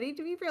minute, but he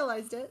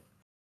realized it.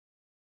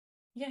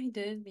 yeah. He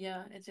did.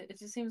 Yeah, it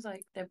just seems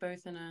like they're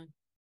both in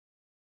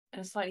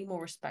a slightly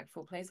more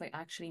respectful place, like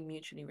actually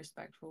mutually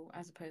respectful,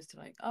 as opposed to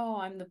like, oh,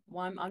 I'm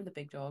the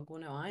big dog.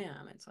 Well, no, I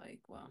am. It's like,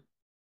 well,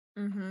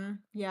 Mm-hmm.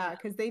 Yeah, yeah,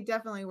 because they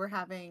definitely were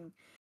having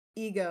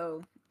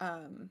ego,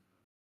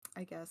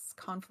 I guess,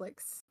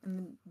 conflicts in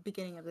the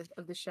beginning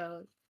of the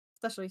show,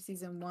 especially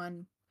season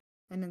 1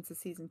 and into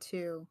season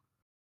 2.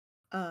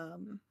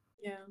 Um,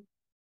 yeah,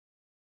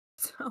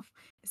 so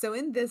so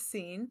in this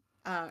scene,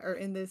 or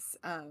in this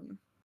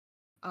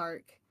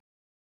arc,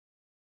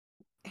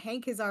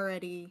 Hank has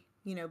already,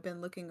 been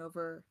looking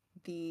over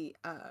the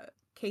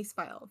case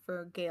file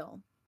for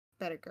Gail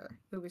Bedecker,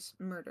 who was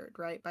murdered,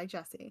 right, by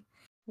Jesse.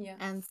 yeah,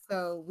 And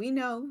so we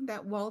know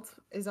that Walt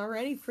is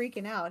already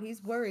freaking out.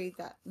 He's worried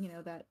that,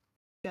 that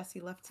Jesse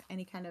left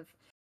any kind of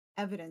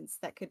evidence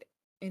that could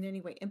in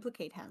any way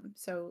implicate him.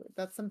 So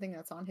that's something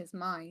that's on his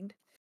mind.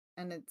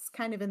 And it's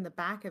kind of in the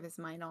back of his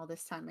mind all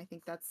this time. I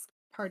think that's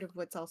part of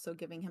what's also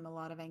giving him a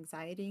lot of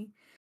anxiety.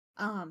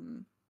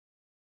 Um,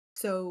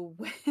 so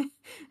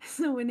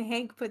so when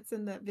Hank puts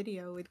in that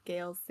video with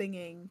Gail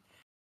singing,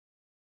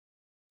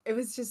 it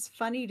was just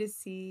funny to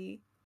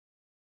see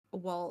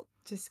Walt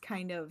just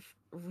kind of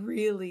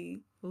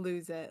really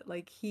lose it.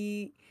 Like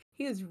he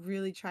was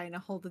really trying to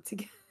hold it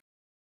together.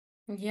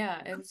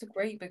 Yeah, it was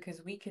great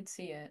because we could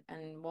see it,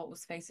 and Walt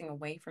was facing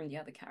away from the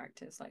other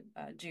characters like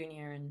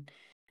Junior and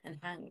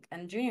Hank,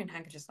 and Junior and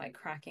Hank are just like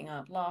cracking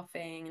up,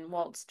 laughing, and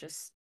Walt's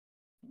just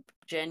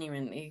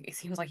genuinely. It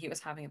seems like he was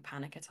having a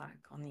panic attack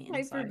on the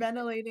inside.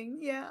 Hyperventilating.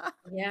 Yeah.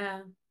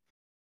 Yeah,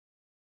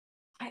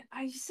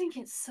 I just think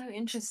it's so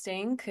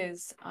interesting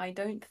because I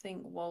don't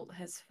think Walt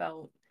has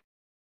felt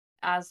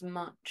as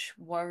much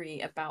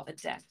worry about a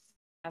death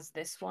as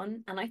this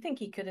one, and I think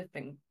he could have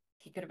been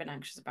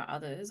anxious about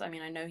others. I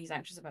mean, I know he's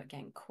anxious about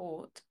getting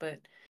caught, but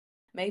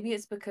maybe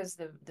it's because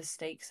the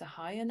stakes are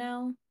higher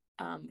now.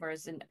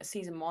 Whereas in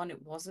season one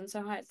it wasn't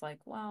so high. It's like,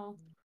 well,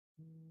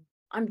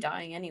 I'm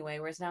dying anyway,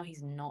 whereas now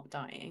he's not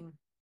dying.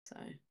 So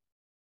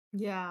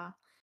Yeah.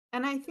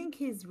 And I think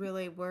he's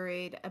really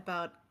worried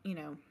about,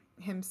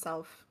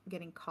 himself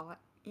getting caught,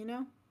 you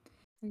know?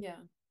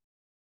 yeah.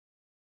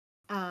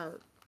 Uh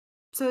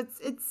so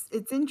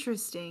it's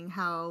interesting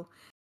how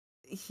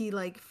he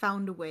like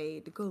found a way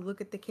to go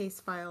look at the case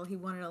file. He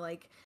wanted to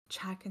like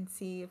check and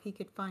see if he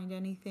could find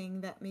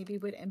anything that maybe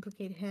would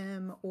implicate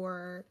him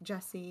or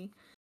Jesse.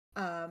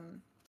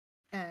 Um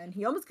and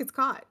he almost gets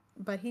caught,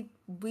 but he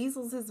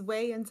weasels his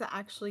way into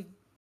actually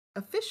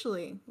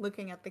officially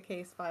looking at the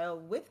case file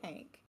with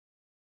Hank.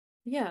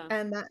 Yeah.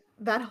 And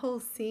that whole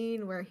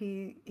scene where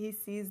he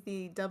sees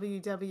the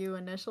WW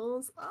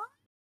initials. Oh.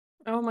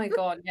 Oh my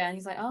God. Yeah. And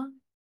he's like, oh,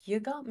 you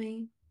got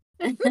me.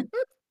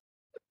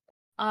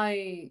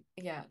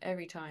 Yeah,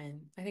 every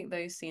time. I think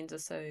those scenes are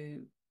so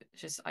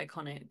just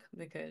iconic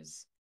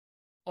because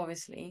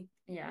obviously,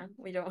 yeah,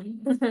 we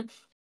don't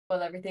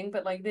well everything,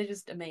 but like they're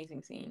just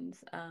amazing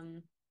scenes.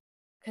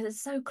 Because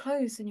it's so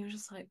close and you're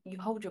just like you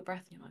hold your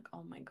breath and you're like,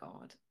 oh my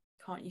God,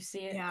 can't you see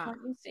it? Yeah. Can't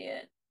you see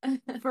it?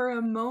 For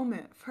a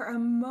moment,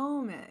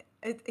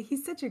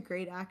 he's such a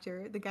great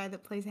actor, the guy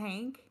that plays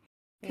Hank,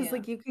 because Yeah.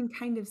 like you can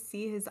kind of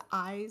see his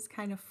eyes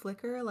kind of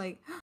flicker,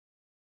 like,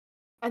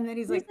 and then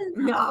he's like,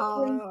 Isn't that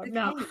always no, the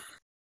no, case?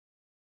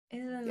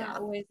 Isn't that yeah,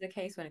 always the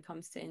case when it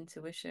comes to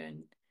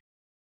intuition?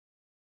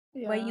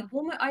 Where yeah,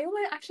 I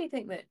almost actually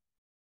think that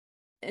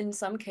in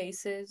some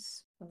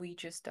cases we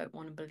just don't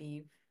want to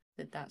believe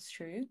that that's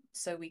true.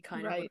 So we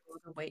kind of would right,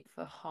 rather wait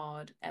for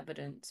hard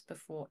evidence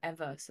before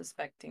ever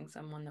suspecting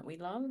someone that we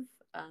love.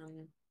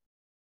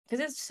 Because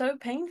it's so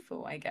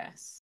painful, I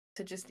guess,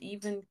 to just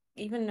even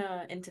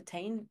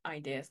entertain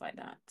ideas like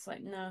that. It's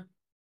like, no,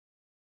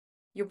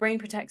 your brain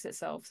protects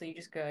itself, so you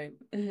just go,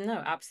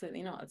 no,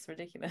 absolutely not. It's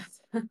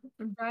ridiculous.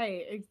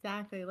 right,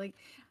 exactly. Like,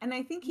 and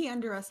I think he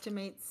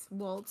underestimates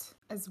Walt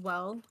as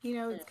well.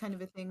 It's kind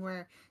of a thing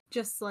where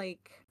just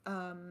like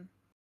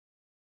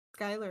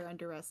Skylar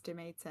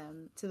underestimates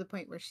him to the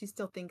point where she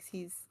still thinks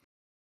he's,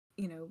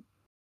 you know,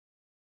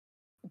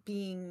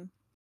 being,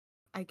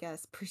 I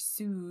guess,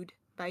 pursued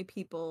by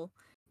people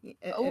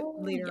Oh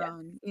later yeah,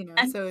 on,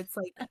 and so it's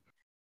like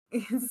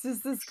it's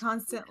just this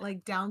constant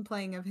like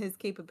downplaying of his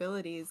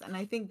capabilities, and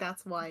I think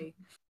that's why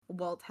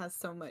Walt has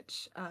so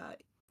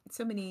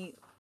many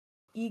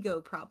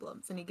ego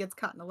problems, and he gets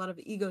caught in a lot of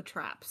ego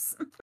traps.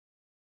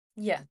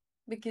 yeah,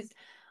 because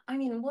I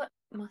mean, what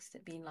must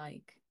it be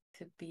like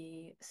to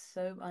be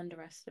so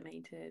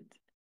underestimated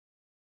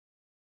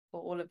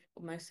for all of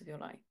most of your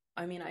life?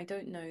 I mean, I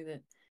don't know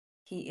that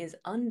he is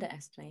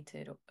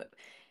underestimated, but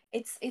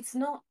it's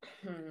not.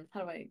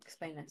 How do I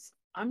explain this?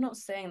 I'm not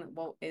saying that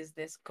Walt is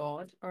this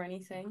god or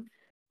anything,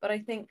 but I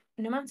think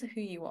no matter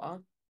who you are,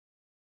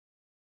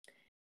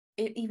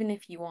 even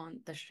if you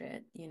aren't the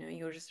shit,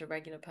 you're just a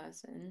regular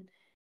person,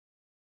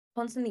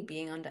 constantly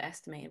being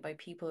underestimated by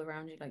people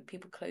around you, like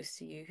people close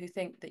to you who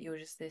think that you're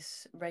just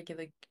this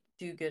regular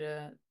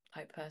do-gooder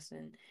type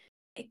person.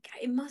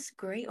 It must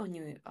grate on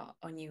you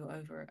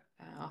over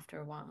after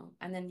a while,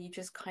 and then you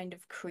just kind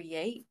of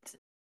create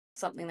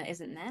something that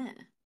isn't there.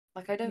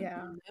 Like I don't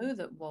Yeah, know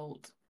that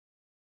Walt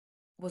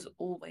was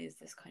always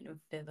this kind of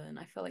villain.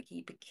 I feel like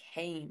he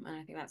became, and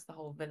I think that's the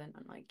whole villain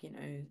and like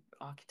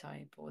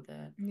archetype or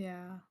the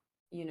yeah,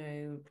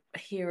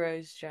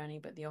 hero's journey,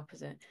 but the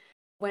opposite.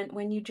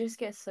 When you just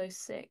get so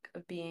sick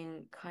of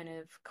being kind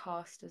of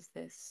cast as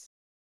this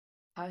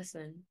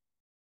person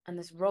and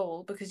this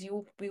role, because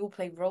we all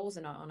play roles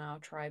in our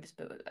tribes,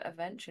 but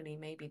eventually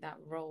maybe that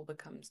role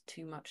becomes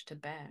too much to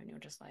bear, and you're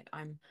just like,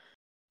 I'm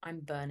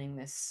burning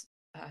this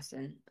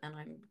person, and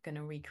I'm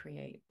gonna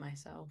recreate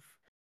myself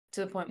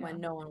to the point where yeah,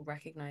 no one will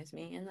recognize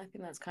me, and I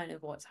think that's kind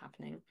of what's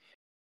happening.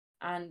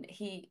 And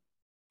he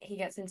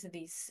gets into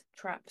these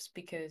traps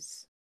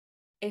because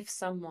if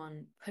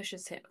someone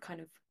pushes him,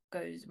 kind of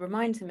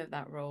reminds him of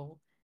that role,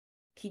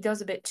 he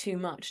does a bit too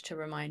much to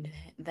remind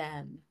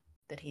them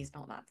that he's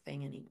not that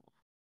thing anymore,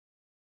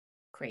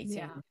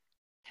 yeah, creating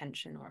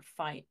tension or a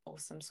fight or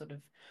some sort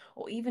of,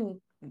 or even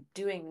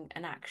doing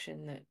an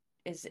action that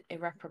is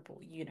irreparable.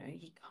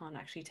 He can't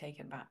actually take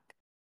it back.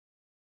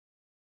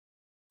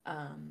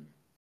 Um,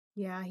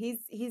 Yeah,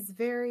 he's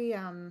very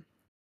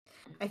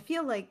I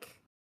feel like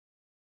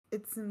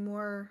it's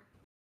more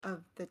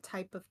of the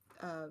type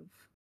of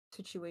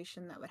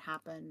situation that would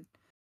happen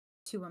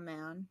to a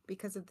man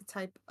because of the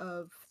type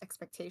of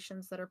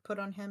expectations that are put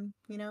on him,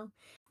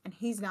 and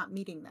he's not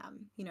meeting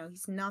them.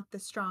 He's not the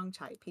strong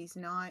type. He's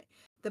not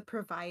the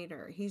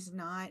provider. He's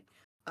not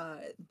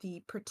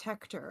the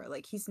protector.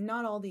 Like, he's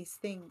not all these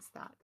things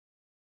that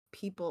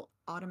people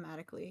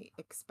automatically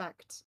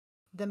expect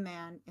the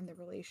man in the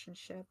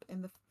relationship,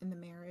 in the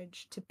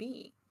marriage, to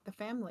be, the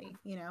family,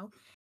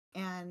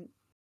 and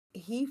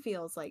he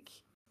feels like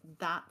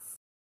that's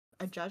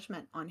a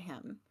judgment on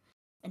him,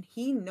 and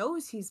he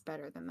knows he's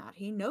better than that.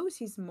 He knows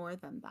he's more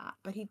than that,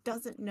 but he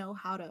doesn't know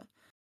how to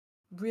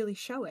really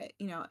show it,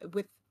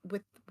 with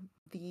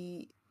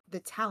the the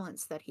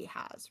talents that he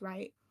has,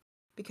 right?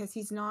 Because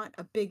he's not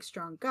a big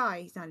strong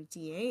guy. He's not a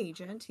DA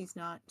agent. He's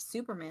not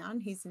Superman.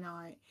 He's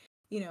not,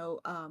 you know,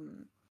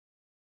 um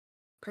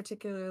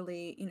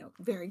particularly,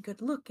 very good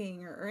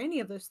looking, or any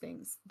of those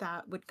things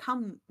that would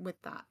come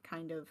with that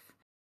kind of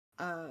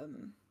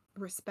um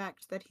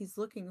respect that he's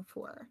looking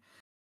for.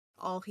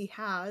 All he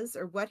has,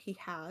 or what he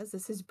has,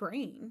 is his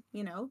brain,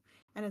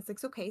 and it's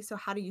like, okay, so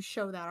how do you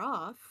show that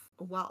off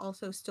while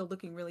also still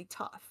looking really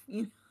tough?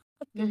 I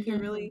think he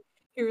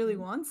really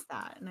wants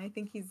that, and I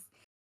think he's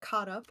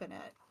caught up in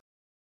it.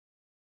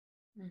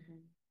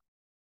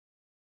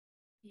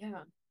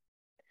 Yeah.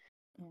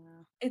 Yeah,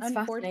 It's fascinating to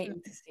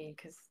unfortunately. see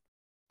because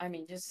I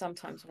mean, just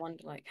sometimes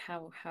wonder like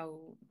how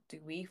do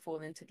we fall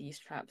into these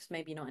traps?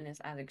 Maybe not in as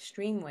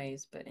extreme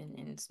ways, but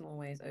in small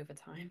ways over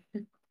time.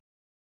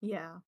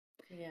 Yeah,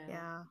 Yeah.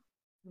 yeah.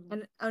 Mm.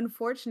 And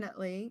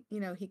unfortunately,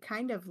 he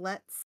kind of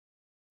lets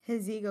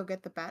his ego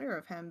get the better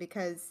of him,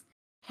 because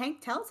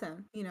Hank tells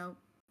him,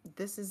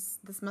 this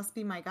must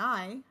be my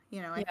guy. I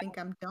Yeah. think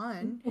I'm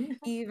done.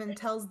 He even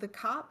tells the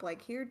cop,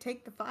 like, here,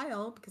 take the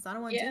file, because I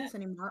don't want to do Yeah. this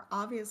anymore.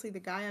 Obviously, the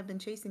guy I've been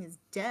chasing is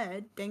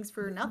dead. Thanks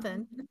for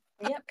nothing.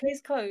 Yep,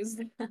 case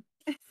closed.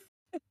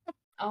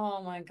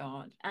 Oh my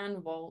God.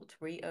 And Walt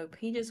reopen.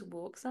 He just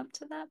walks up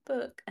to that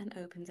book and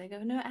opens it.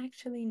 Go, no,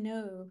 actually,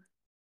 no.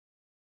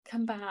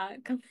 Come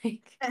back.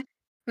 Like,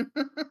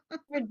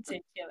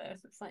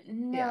 ridiculous. It's like,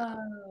 Yeah.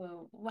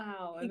 no.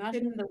 Wow. He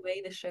Imagine couldn't the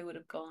way the show would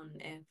have gone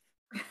if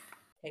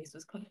case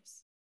was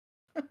closed.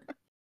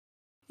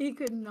 he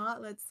could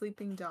not let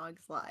sleeping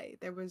dogs lie.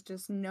 There was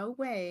just no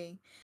way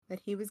that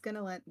he was going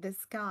to let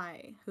this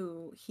guy,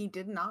 who he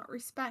did not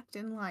respect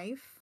in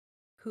life,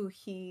 who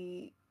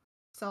he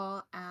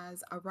saw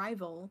as a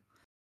rival,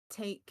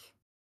 take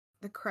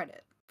the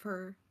credit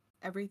for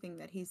everything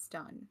that he's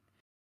done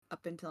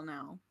up until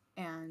now.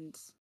 And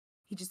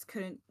he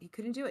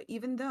couldn't do it,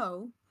 even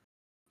though,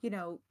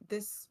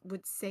 this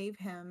would save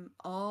him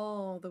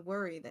all the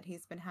worry that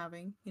he's been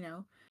having.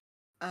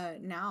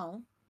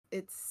 Now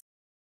it's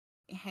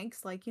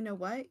Hank's like, you know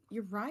what?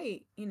 You're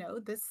right.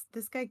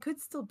 This guy could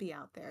still be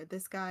out there.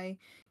 This guy,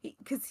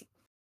 because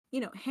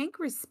Hank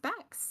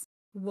respects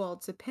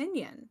Walt's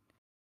opinion.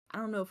 I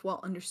don't know if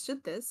Walt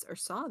understood this or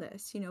saw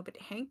this, but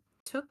Hank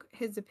took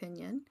his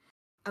opinion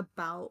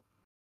about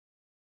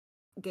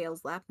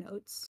Gail's lap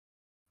notes,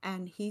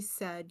 and he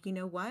said, you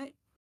know what?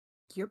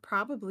 You're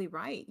probably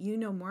right. You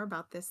know more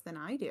about this than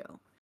I do,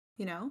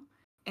 you know?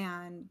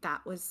 And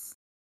that was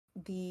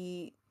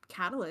the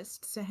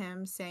catalyst to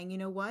him saying, you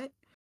know what?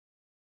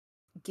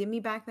 Give me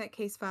back that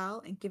case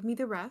file and give me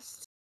the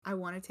rest. I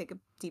want to take a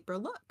deeper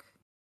look.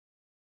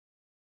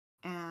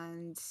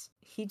 And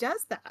he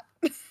does that.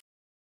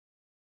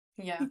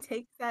 Yeah. He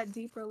takes that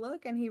deeper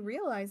look, and he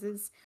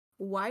realizes,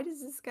 why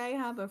does this guy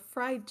have a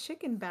fried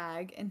chicken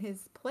bag in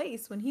his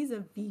place when he's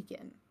a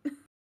vegan?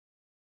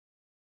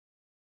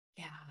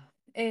 Yeah.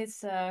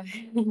 It's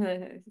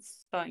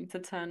it's starting to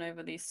turn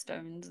over these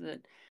stones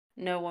that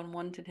no one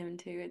wanted him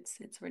to. It's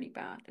really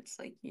bad. It's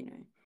like,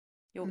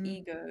 your Mm.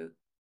 ego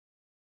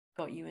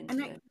got you into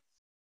And I, this.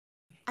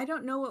 I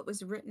don't know what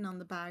was written on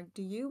the bag.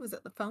 Do you? Was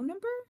it the phone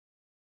number?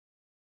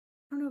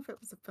 I don't know if it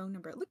was a phone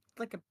number. It looked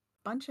like a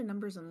bunch of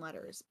numbers and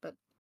letters, but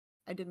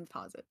I didn't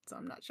pause it, so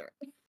I'm not sure.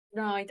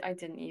 No, I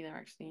didn't either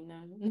actually,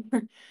 no. I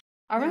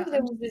Yeah, remember there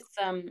I'm was just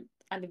this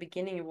at the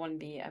beginning of one of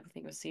the I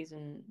think it was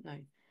season no.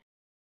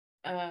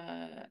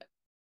 Uh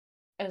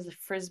as a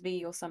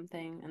frisbee or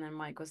something, and then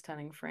Mike was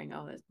telling Fring,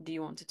 "Oh, do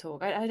you want to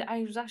talk?"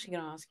 I was actually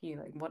going to ask you,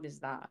 like, what is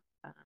that?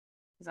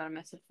 Is that a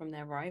message from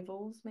their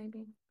rivals,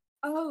 maybe?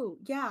 Oh,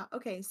 yeah.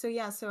 Okay. So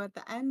yeah, so at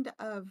the end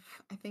of,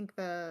 I think,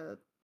 the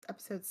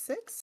episode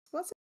 6,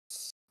 was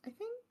it? I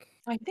think.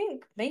 I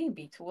think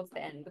maybe towards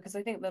the end, because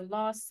I think the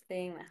last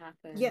thing that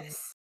happened,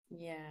 Yes.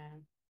 yeah.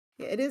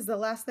 Yeah, it is the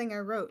last thing I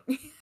wrote.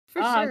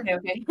 For Ah, sure. okay,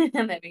 okay.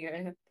 There we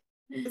go.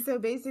 So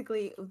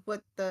basically,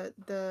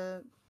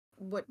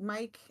 what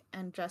Mike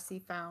and Jesse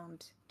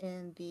found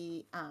in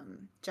the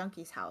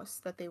junkie's house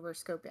that they were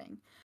scoping,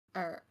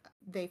 or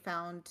they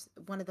found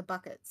one of the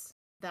buckets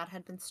that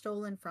had been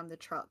stolen from the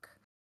truck,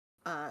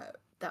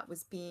 that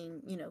was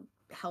being,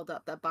 held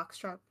up, that box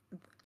truck.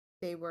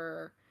 They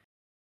were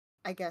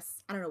I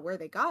guess I don't know where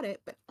they got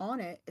it, but on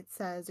it it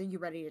says, "Are you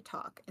ready to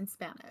talk?" in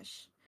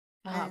Spanish.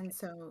 Ah, And okay.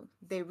 so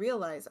they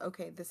realize,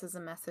 okay, this is a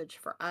message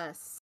for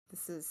us.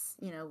 This is,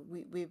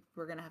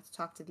 we're gonna have to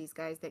talk to these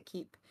guys that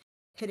keep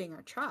hitting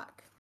our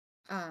truck.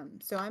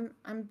 So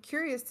I'm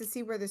curious to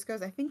see where this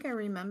goes. I think I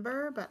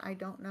remember, but I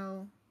don't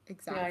know Yeah,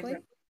 exactly.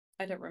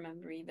 I don't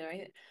remember either.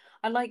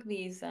 I like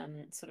these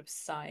sort of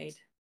side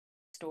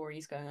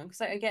stories going on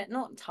because I get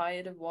not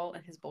tired of Walt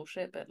and his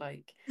bullshit, but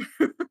like,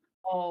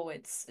 oh,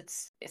 it's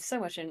so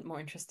much more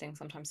interesting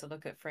sometimes to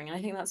look at Fring, and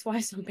I think that's why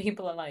some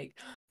people are like,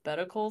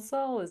 Better Call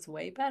Saul is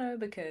way better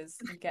because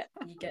you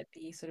get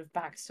the sort of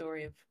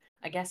backstory of,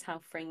 I guess, how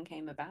Fring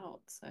came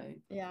about. So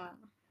Yeah.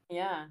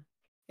 yeah,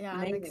 Yeah, I'm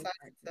amazing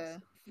excited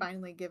characters. to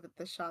finally give it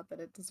the shot that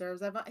it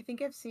deserves. I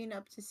think I've seen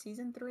up to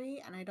season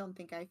 3, and I don't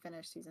think I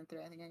finished season 3.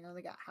 I think I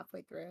only got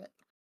halfway through it.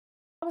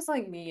 I was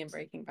like me in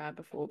Breaking Bad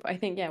before, but I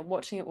think yeah,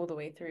 watching it all the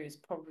way through is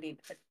probably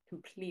a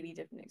completely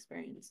different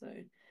experience. So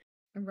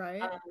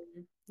Right?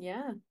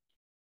 yeah.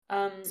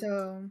 Um,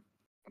 So,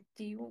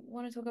 do you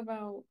want to talk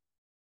about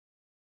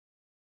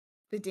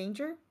the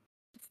danger?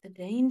 the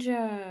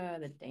danger?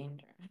 The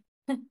danger.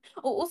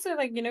 Oh, also,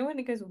 like, when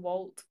it goes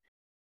Walt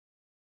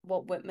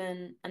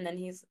Whitman, and then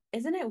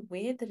isn't it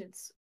weird that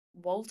it's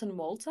Walt and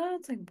Walter?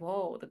 It's like,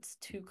 whoa, that's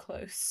too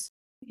close.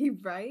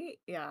 Right?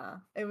 Yeah,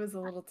 it was a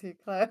little too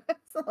close.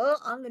 A little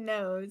on the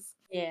nose.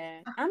 Yeah,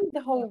 and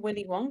the whole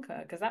Willy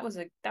Wonka, because that was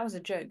a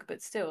joke,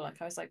 but still,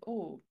 like, I was like,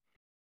 oh,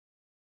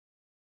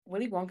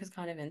 Willy Wonka's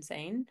kind of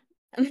insane,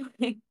 and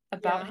like,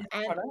 about Yeah, his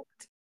and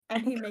product.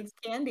 and he makes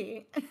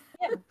candy.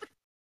 Yeah,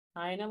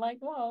 kind of like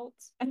Walt.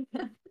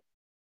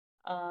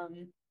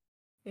 Um,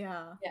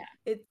 Yeah. yeah.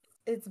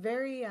 It's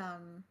very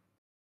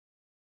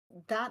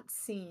that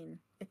scene,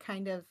 it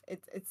kind of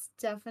it's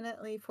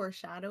definitely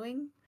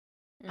foreshadowing,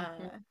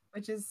 Hmm.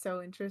 which is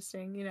so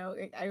interesting.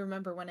 I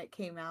remember when it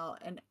came out,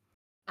 and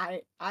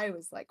I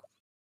was like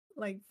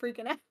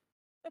freaking out.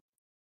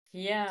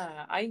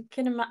 Yeah, I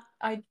can imagine.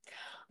 I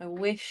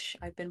wish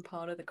I'd been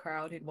part of the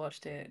crowd who'd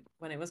watched it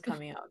when it was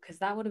coming out, because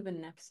that would have been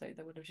an episode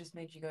that would have just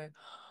made you go,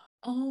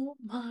 "Oh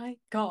my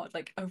God!"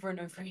 like over and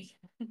over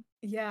again.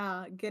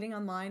 Yeah, getting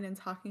online and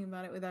talking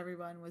about it with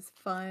everyone was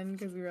fun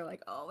because we were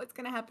like, "Oh, what's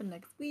gonna happen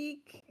next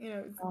week?"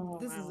 Oh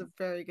This is wow. a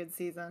very good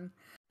season.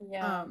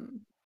 Yeah.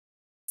 Um,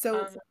 so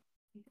Um,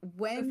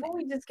 when, Before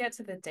we just get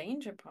to the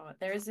danger part,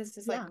 there is this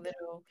like yeah,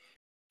 little.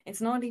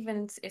 It's not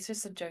even. It's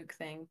just a joke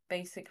thing.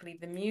 Basically,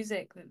 the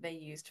music that they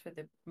used for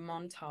the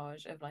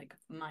montage of like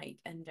Mike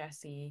and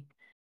Jesse,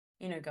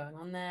 going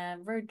on their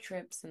road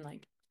trips and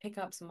like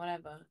pickups and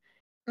whatever,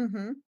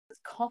 mm-hmm, was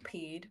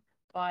copied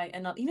by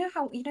another. You know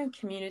how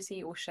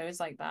Community or shows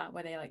like that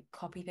where they like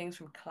copy things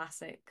from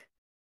classic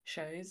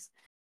shows.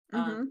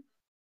 Um, mm-hmm,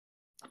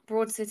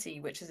 Broad City,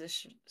 which is a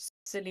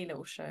silly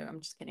little show. I'm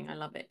just kidding. I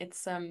love it.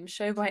 It's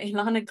show by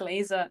Ilana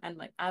Glazer and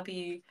like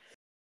Abby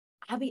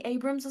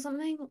Abrams or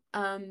something.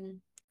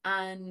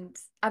 And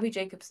Abby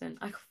Jacobson.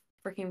 I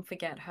freaking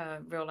forget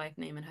her real life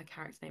name and her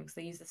character name because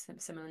they use the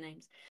similar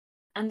names.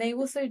 And they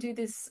also do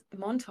this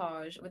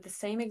montage with the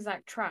same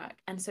exact track.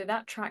 And so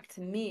that track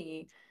to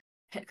me,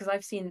 because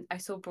I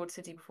saw Broad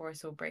City before I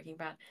saw Breaking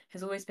Bad,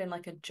 has always been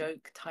like a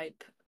joke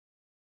type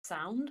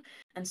sound.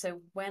 And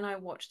so when I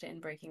watched it in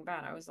Breaking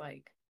Bad, I was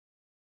like,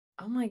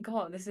 oh my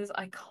God,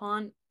 I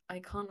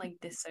can't like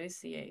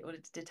dissociate or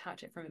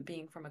detach it from it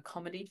being from a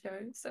comedy show.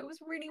 So it was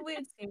really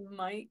weird seeing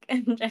Mike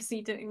and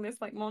Jesse doing this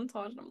like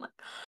montage. And I'm like,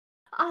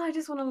 oh, I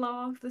just want to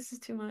laugh. This is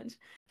too much.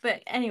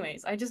 But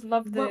anyways, I just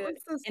love what the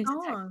was the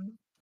intertext. song?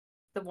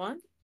 The one?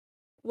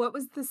 What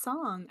was the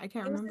song? I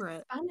can't It was a remember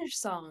it. Spanish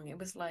song. It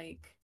was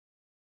like,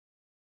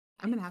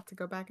 I'm gonna have to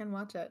go back and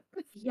watch it.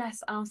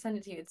 yes, I'll send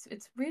it to you.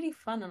 It's really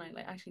fun, and I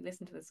like actually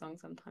listen to the song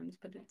sometimes,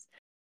 but it's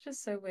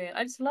just so weird.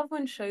 I just love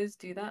when shows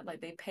do that. Like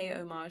they pay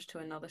homage to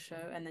another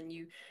show, and then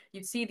you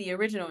see the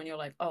original, and you're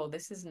like, oh,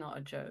 this is not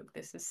a joke.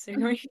 This is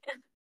serious.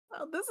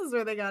 Oh, this is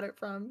where they got it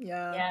from.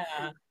 Yeah.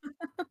 Yeah.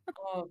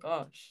 Oh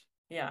gosh.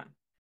 Yeah.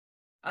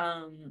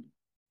 Um.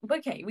 But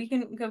okay, we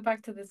can go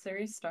back to the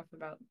serious stuff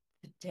about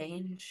the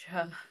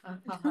danger.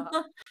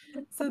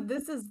 So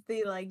this is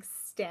the like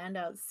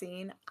standout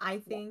scene, I Yeah.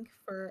 think,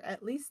 for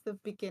at least the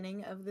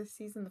beginning of the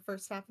season, the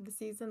first half of the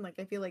season. Like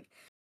I feel like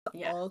it's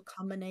Yeah. all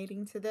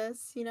culminating to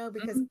this,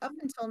 because up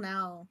Mhm. until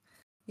now,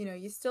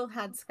 you still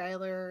had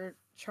Skylar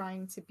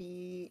trying to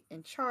be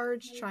in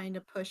charge, trying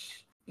to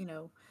push,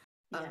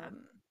 Yeah.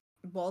 um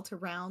Walt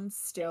around They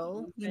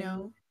still,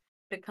 even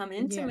become Yeah.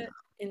 intimate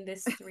in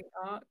this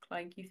arc.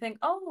 Like you think,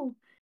 oh,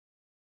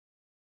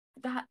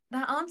 that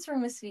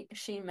answering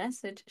machine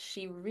message,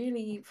 she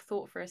really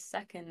thought for a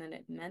second that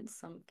it meant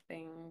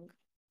something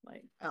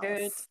like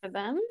good Else. for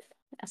them,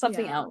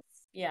 something Yeah. else.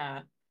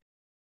 Yeah.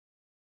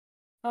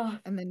 Oh,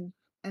 And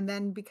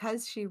then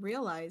because she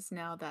realized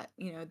now that,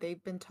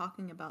 they've been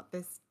talking about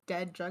this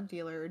dead drug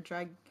dealer,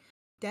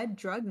 dead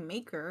drug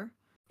maker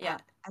yeah,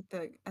 at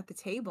the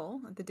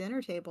table, at the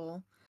dinner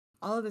table,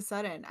 all of a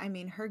sudden, I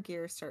mean, her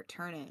gears start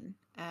turning.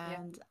 yeah,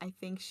 And I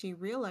think she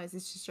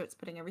realizes, she starts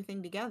putting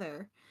everything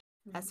together.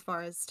 Mhm. as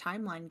far as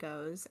timeline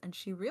goes, and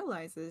she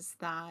realizes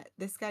that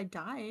this guy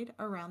died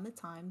around the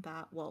time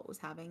that Walt was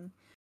having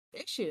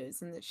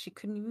issues and that she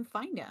couldn't even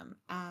find him.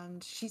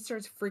 And she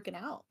starts freaking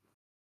out.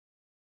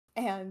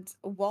 And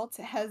Walt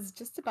has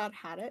just about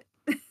had it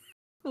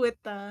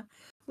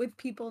with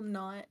people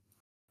not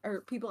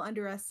or people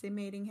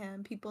underestimating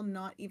him, people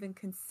not even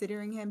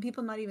considering him,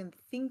 people not even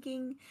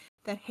thinking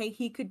that hey,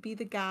 he could be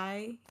the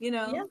guy, you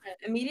Yeah, know?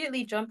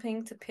 immediately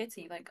jumping to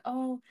pity, like,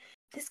 oh,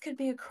 this could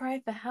be a cry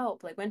for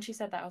help. Like when she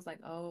said that, I was like,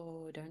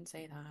 oh, don't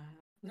say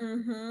that.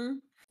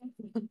 Mhm.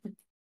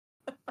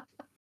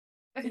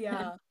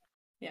 Yeah.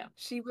 Yeah.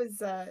 She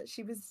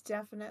was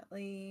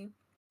definitely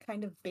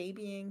kind of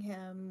babying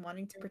him,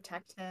 wanting to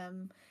protect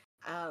him,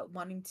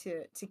 wanting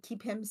to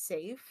keep him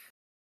safe.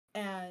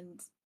 And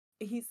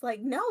he's like,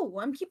 "No,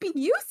 I'm keeping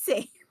you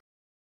safe."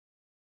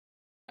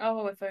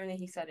 Oh, if only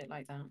he said it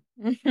like that.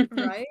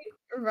 Right?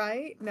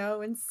 Right?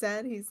 No,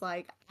 instead he's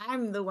like,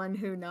 "I'm the one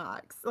who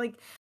knocks." Like,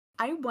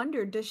 I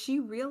wonder, does she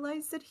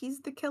realize that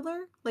he's the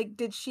killer? Like,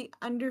 did she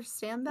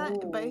understand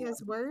that by Oh,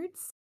 his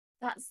words?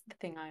 that's the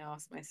thing I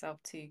asked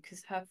myself too,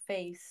 because her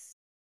face,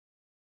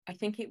 I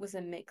think it was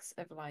a mix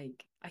of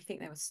like, I think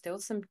there was still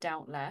some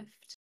doubt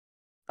left,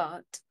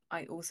 but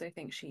I also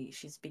think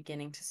she's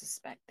beginning to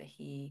suspect that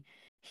he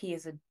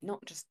is a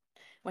not just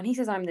when he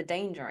says I'm the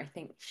danger, I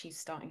think she's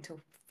starting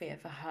to fear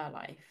for her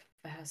life,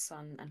 for her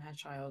son and her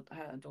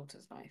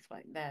daughter's life,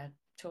 like their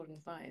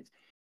children's lives.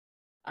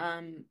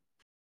 Um,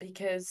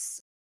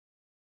 because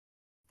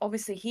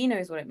obviously he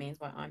knows what it means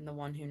by I'm the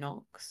one who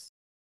knocks.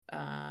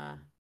 Uh,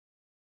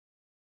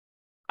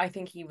 I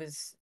think he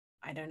was.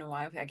 I don't know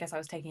why. I guess I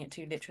was taking it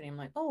too literally. I'm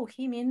like, oh,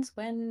 he means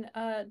when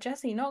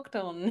Jesse knocked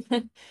on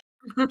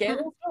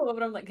Gail's door.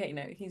 But I'm like, okay,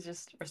 no, he's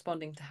just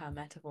responding to her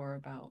metaphor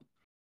about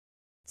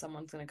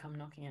someone's gonna come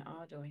knocking at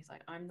our door. He's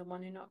like, I'm the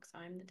one who knocks.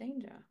 I'm the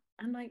danger.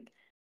 And like,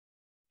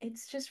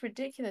 it's just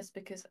ridiculous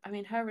because I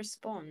mean, her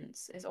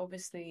response is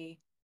obviously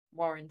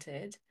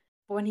warranted.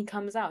 But when he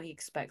comes out, he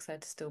expects her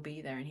to still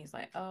be there, and he's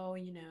like, oh,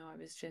 I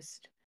was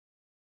just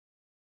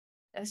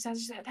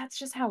that's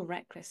just how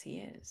reckless he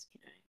is.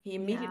 He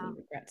immediately Yeah.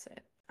 regrets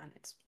it, and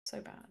it's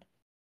so bad.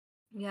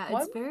 Yeah, Why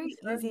it's was he very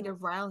easy throwing to this?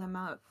 rile him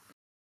up.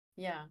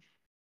 Yeah.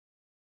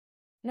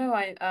 No,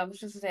 I was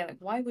just to say, like,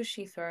 why was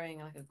she throwing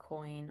like a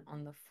coin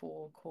on the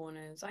four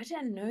corners? I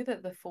didn't know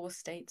that the four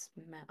states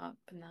met up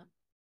in that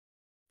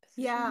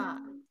Yeah,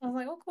 position. I was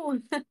like, oh, cool,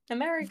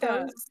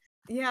 America. those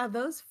yeah,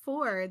 those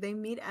 4, they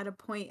meet at a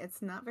point.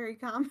 It's not very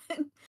common,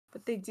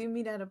 but they do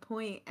meet at a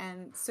point,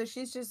 and so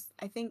she's just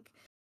I think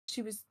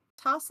she was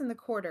tossing the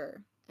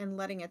quarter and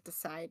letting it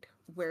decide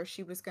where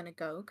she was gonna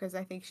go because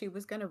I think she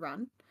was gonna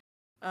run,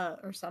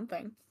 or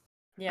something.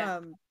 Yeah.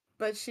 Um,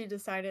 but she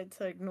decided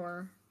to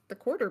ignore the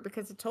quarter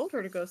because it told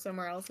her to go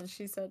somewhere else, and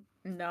she said,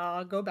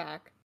 "Nah, go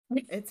back.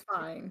 It's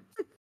fine."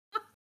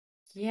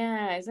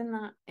 Yeah, isn't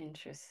that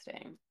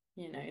interesting?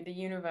 The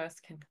universe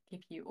can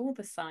give you all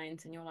the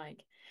signs, and you're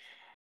like,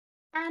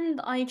 and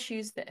I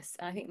choose this.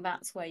 And I think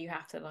that's where you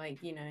have to, like,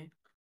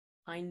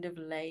 kind of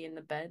lay in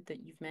the bed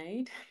that you've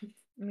made.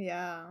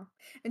 Yeah.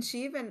 And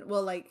she even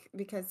well, like,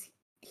 because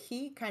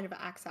he kind of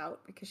acts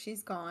out because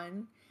she's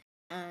gone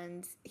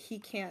and he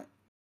can't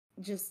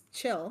just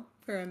chill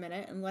for a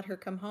minute and let her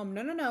come home.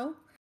 No, no, no.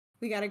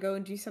 We got to go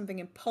and do something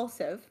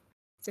impulsive.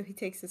 So he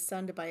takes his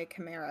son to buy a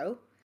Camaro.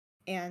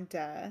 And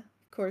of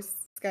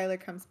course, Skylar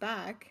comes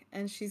back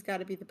and she's got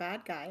to be the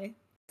bad guy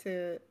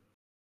to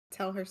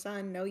tell her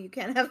son, no, you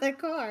can't have that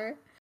car.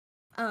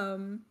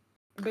 Um,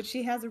 but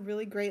she has a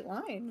really great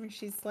line where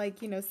she's like,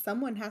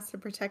 someone has to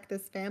protect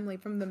this family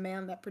from the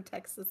man that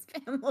protects this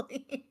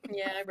family.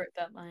 Yeah, I wrote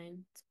that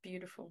line. It's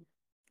beautiful.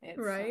 It's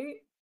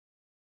Right?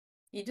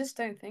 you just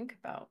don't think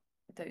about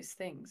those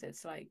things.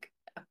 It's like,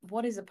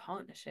 what is a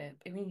partnership?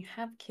 I mean, you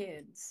have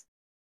kids,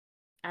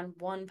 and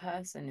one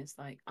person is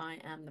like, I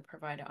am the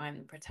provider, I'm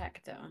the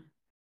protector.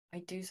 I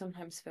do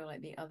sometimes feel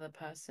like the other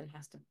person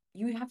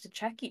you have to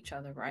check each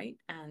other, right?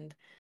 And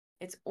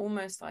it's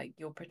almost like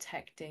you're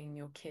protecting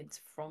your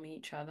kids from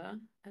each other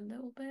a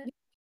little bit.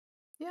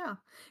 Yeah.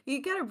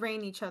 You got to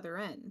rein each other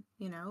in,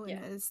 and Yeah.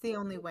 it's the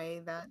only way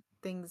that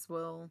things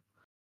will,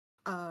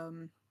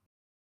 um,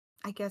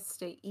 I guess,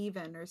 stay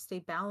even or stay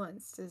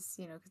balanced is,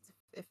 because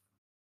if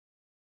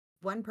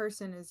one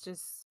person is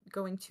just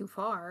going too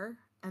far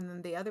and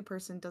then the other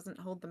person doesn't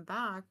hold them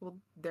back, well,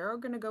 they're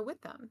going to go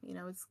with them.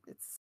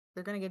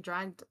 They're going to get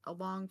dragged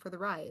along for the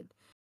ride.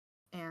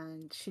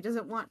 And she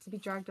doesn't want to be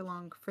dragged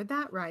along for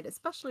that ride,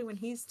 especially when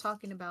he's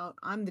talking about,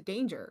 I'm the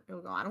danger.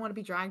 He'll go, I don't want to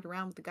be dragged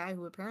around with the guy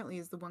who apparently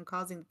is the one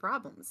causing the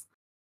problems.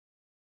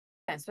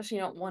 Especially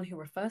not one who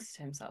refers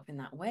to himself in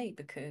that way,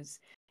 because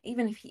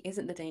even if he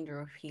isn't the danger,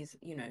 or if he's,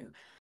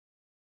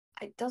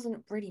 it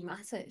doesn't really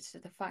matter. It's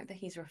the fact that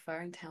he's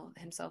referring to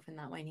himself in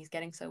that way and he's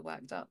getting so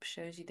worked up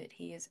shows you that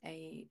he is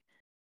a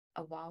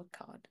wild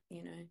card.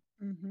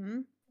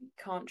 Mm-hmm. You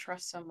can't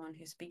trust someone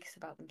who speaks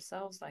about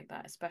themselves like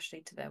that,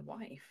 especially to their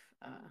wife.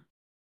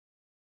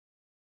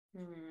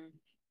 Hmm.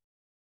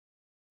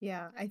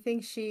 Yeah, I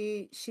think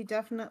she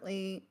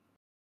definitely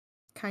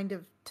kind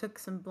of took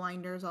some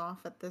blinders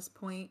off at this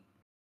point.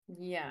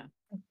 Yeah.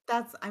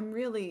 That's I'm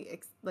really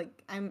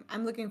like I'm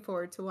looking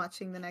forward to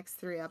watching the next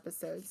 3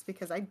 episodes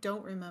because I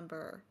don't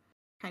remember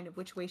kind of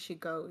which way she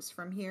goes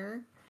from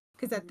here.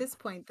 Because at Mhm. this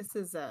point, this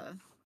is a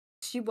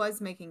she was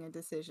making a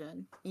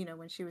decision, you know,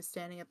 when she was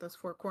standing at those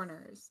four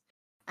corners,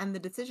 and the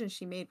decision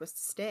she made was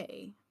to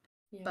stay.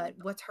 Yeah. But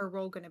what's her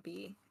role going to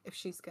be if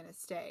she's going to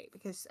stay?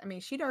 Because I mean,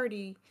 she'd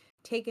already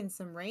taken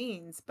some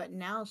reins, but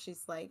now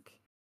she's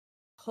like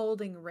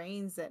holding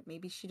reins that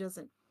maybe she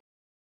doesn't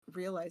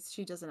realize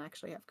she doesn't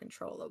actually have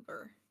control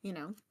over, you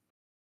know?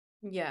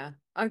 Yeah.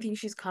 I think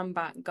she's come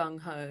back gung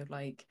ho,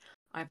 like,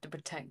 I have to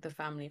protect the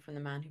family from the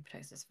man who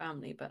protects his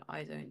family, but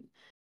I don't.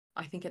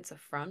 I think it's a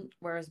front.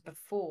 Whereas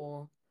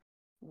before,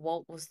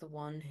 Walt was the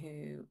one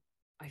who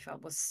I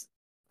felt was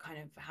kind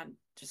of had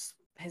just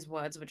his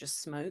words were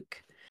just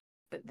smoke.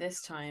 But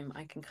this time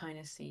I can kind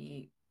of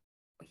see,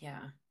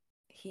 yeah,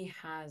 he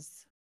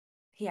has,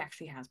 he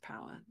actually has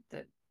power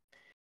that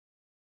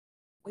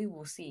we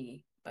will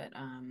see. But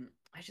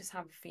I just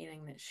have a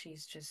feeling that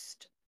she's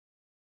just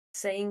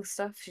saying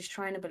stuff. She's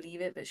trying to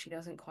believe it, but she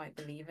doesn't quite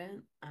believe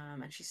it.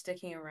 And she's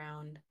sticking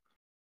around.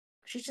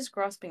 She's just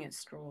grasping at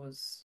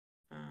straws.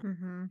 Um,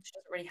 Mm-hmm. she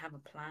doesn't really have a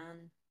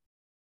plan.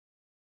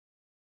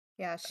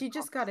 Yeah, she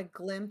just got a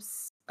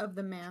glimpse of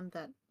the man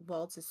that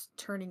Walt is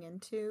turning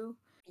into.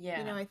 You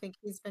Yeah. know, I think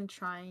he's been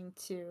trying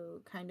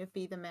to kind of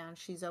be the man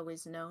she's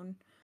always known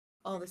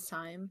all Mhm, this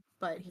time,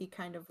 but mhm. he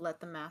kind of let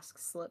the mask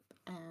slip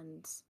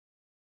and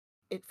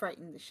it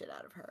frightened the shit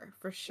out of her,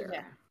 for Yeah.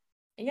 sure.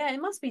 Yeah,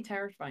 it must be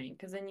terrifying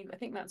because then I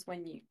think that's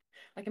when you,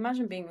 like,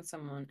 imagine being with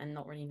someone and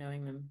not really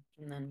knowing them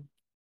and then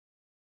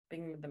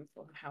being with them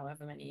for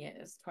however many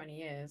years, 20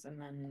 years, and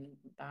then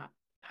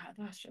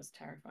that's just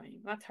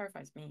terrifying. That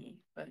terrifies me.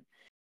 But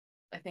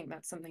I think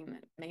that's something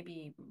that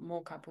maybe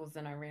more couples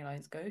than I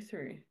realize go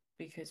through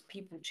because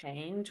people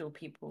change or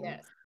people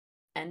Yes.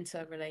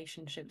 enter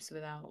relationships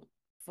without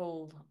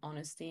full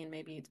honesty, and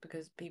maybe it's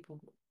because people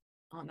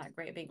aren't that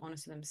great at being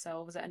honest with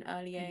themselves at an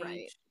early Right.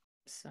 age.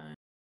 So,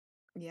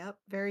 Yep,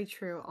 very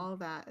true. All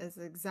that is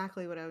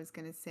exactly what I was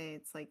going to say.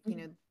 It's like, you mhm.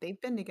 know,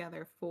 they've been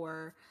together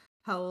for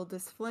how old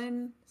is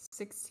Flynn?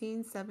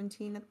 16,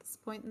 17 at this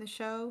point in the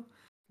show.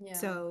 Yeah,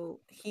 So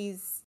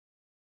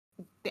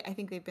I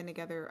think they've been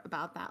together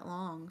about that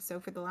long. So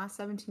for the last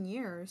 17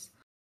 years,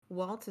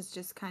 Walt has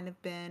just kind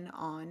of been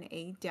on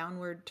a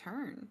downward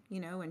turn, you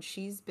know, and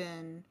she's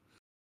been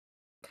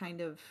kind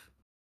of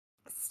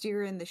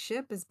steering the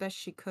ship as best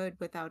she could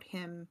without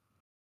him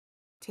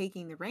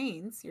taking the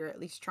reins. You're at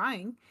least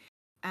trying.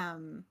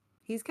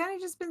 He's kind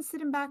of just been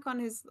sitting back on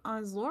his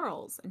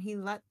laurels, and he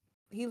let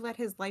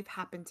his life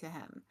happen to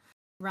him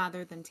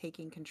rather than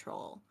taking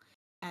control.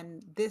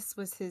 And this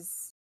was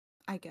his,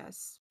 I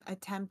guess,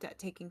 attempt at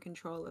taking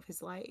control of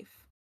his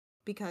life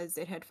because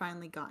it had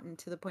finally gotten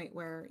to the point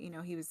where, you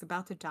know, he was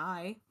about to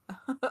die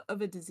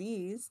of a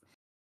disease.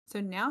 So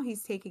now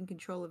he's taking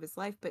control of his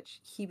life, but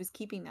he was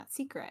keeping that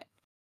secret.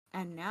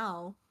 And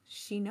now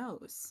she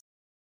knows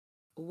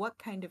what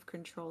kind of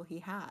control he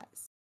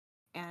has.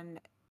 And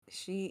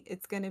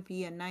it's going to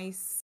be a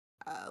nice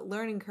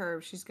learning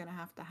curve she's going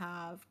to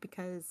have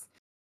because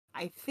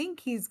I think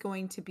he's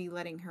going to be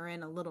letting her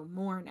in a little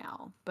more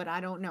now, but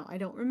I don't know. I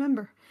don't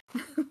remember.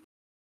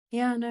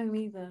 yeah, no,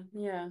 me either.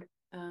 Yeah,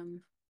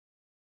 um,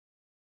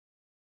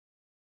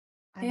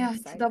 I'm yeah, it's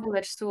a excited.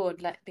 double-edged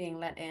sword, being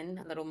let in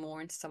a little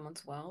more into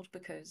someone's world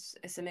because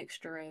it's a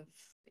mixture of,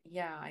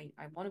 yeah, I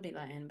want to be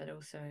let in, but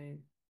also,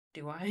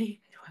 do I?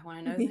 Do I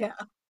want to know this? Yeah,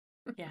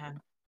 Yeah.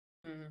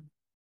 Mm.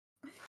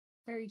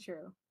 very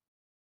true.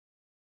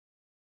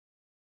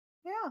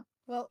 Yeah.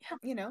 Well, Yeah.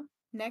 you know,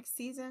 next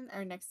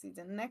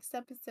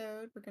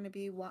episode, we're going to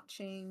be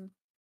watching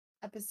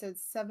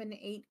episodes 7,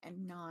 8,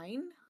 and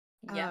 9.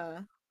 Yep.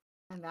 Uh,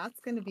 and that's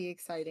going to be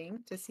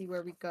exciting to see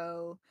where we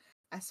go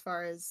as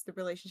far as the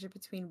relationship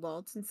between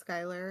Walt and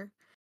Skylar,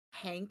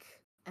 Hank,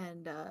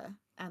 and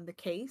the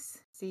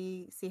case.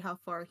 See how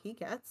far he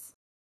gets.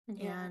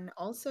 Yeah. And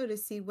also to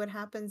see what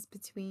happens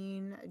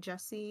between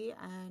Jesse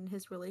and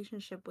his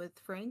relationship with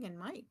Frank and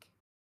Mike.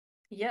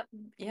 Yep.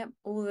 Yep.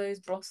 All those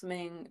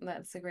blossoming.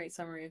 That's a great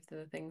summary of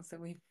the things that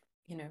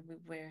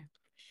we're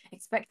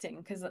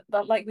expecting because,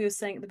 like we were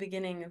saying at the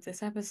beginning of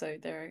this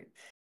episode, they're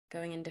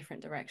going in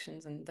different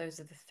directions, and those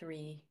are the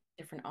three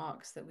different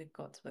arcs that we've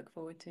got to look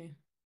forward to.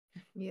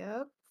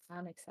 Yep.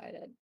 I'm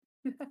excited.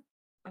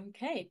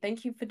 Okay,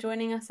 thank you for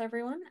joining us,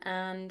 everyone,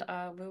 and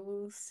we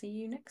will see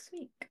you next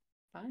week. See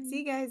Bye.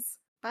 you guys.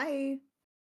 Bye.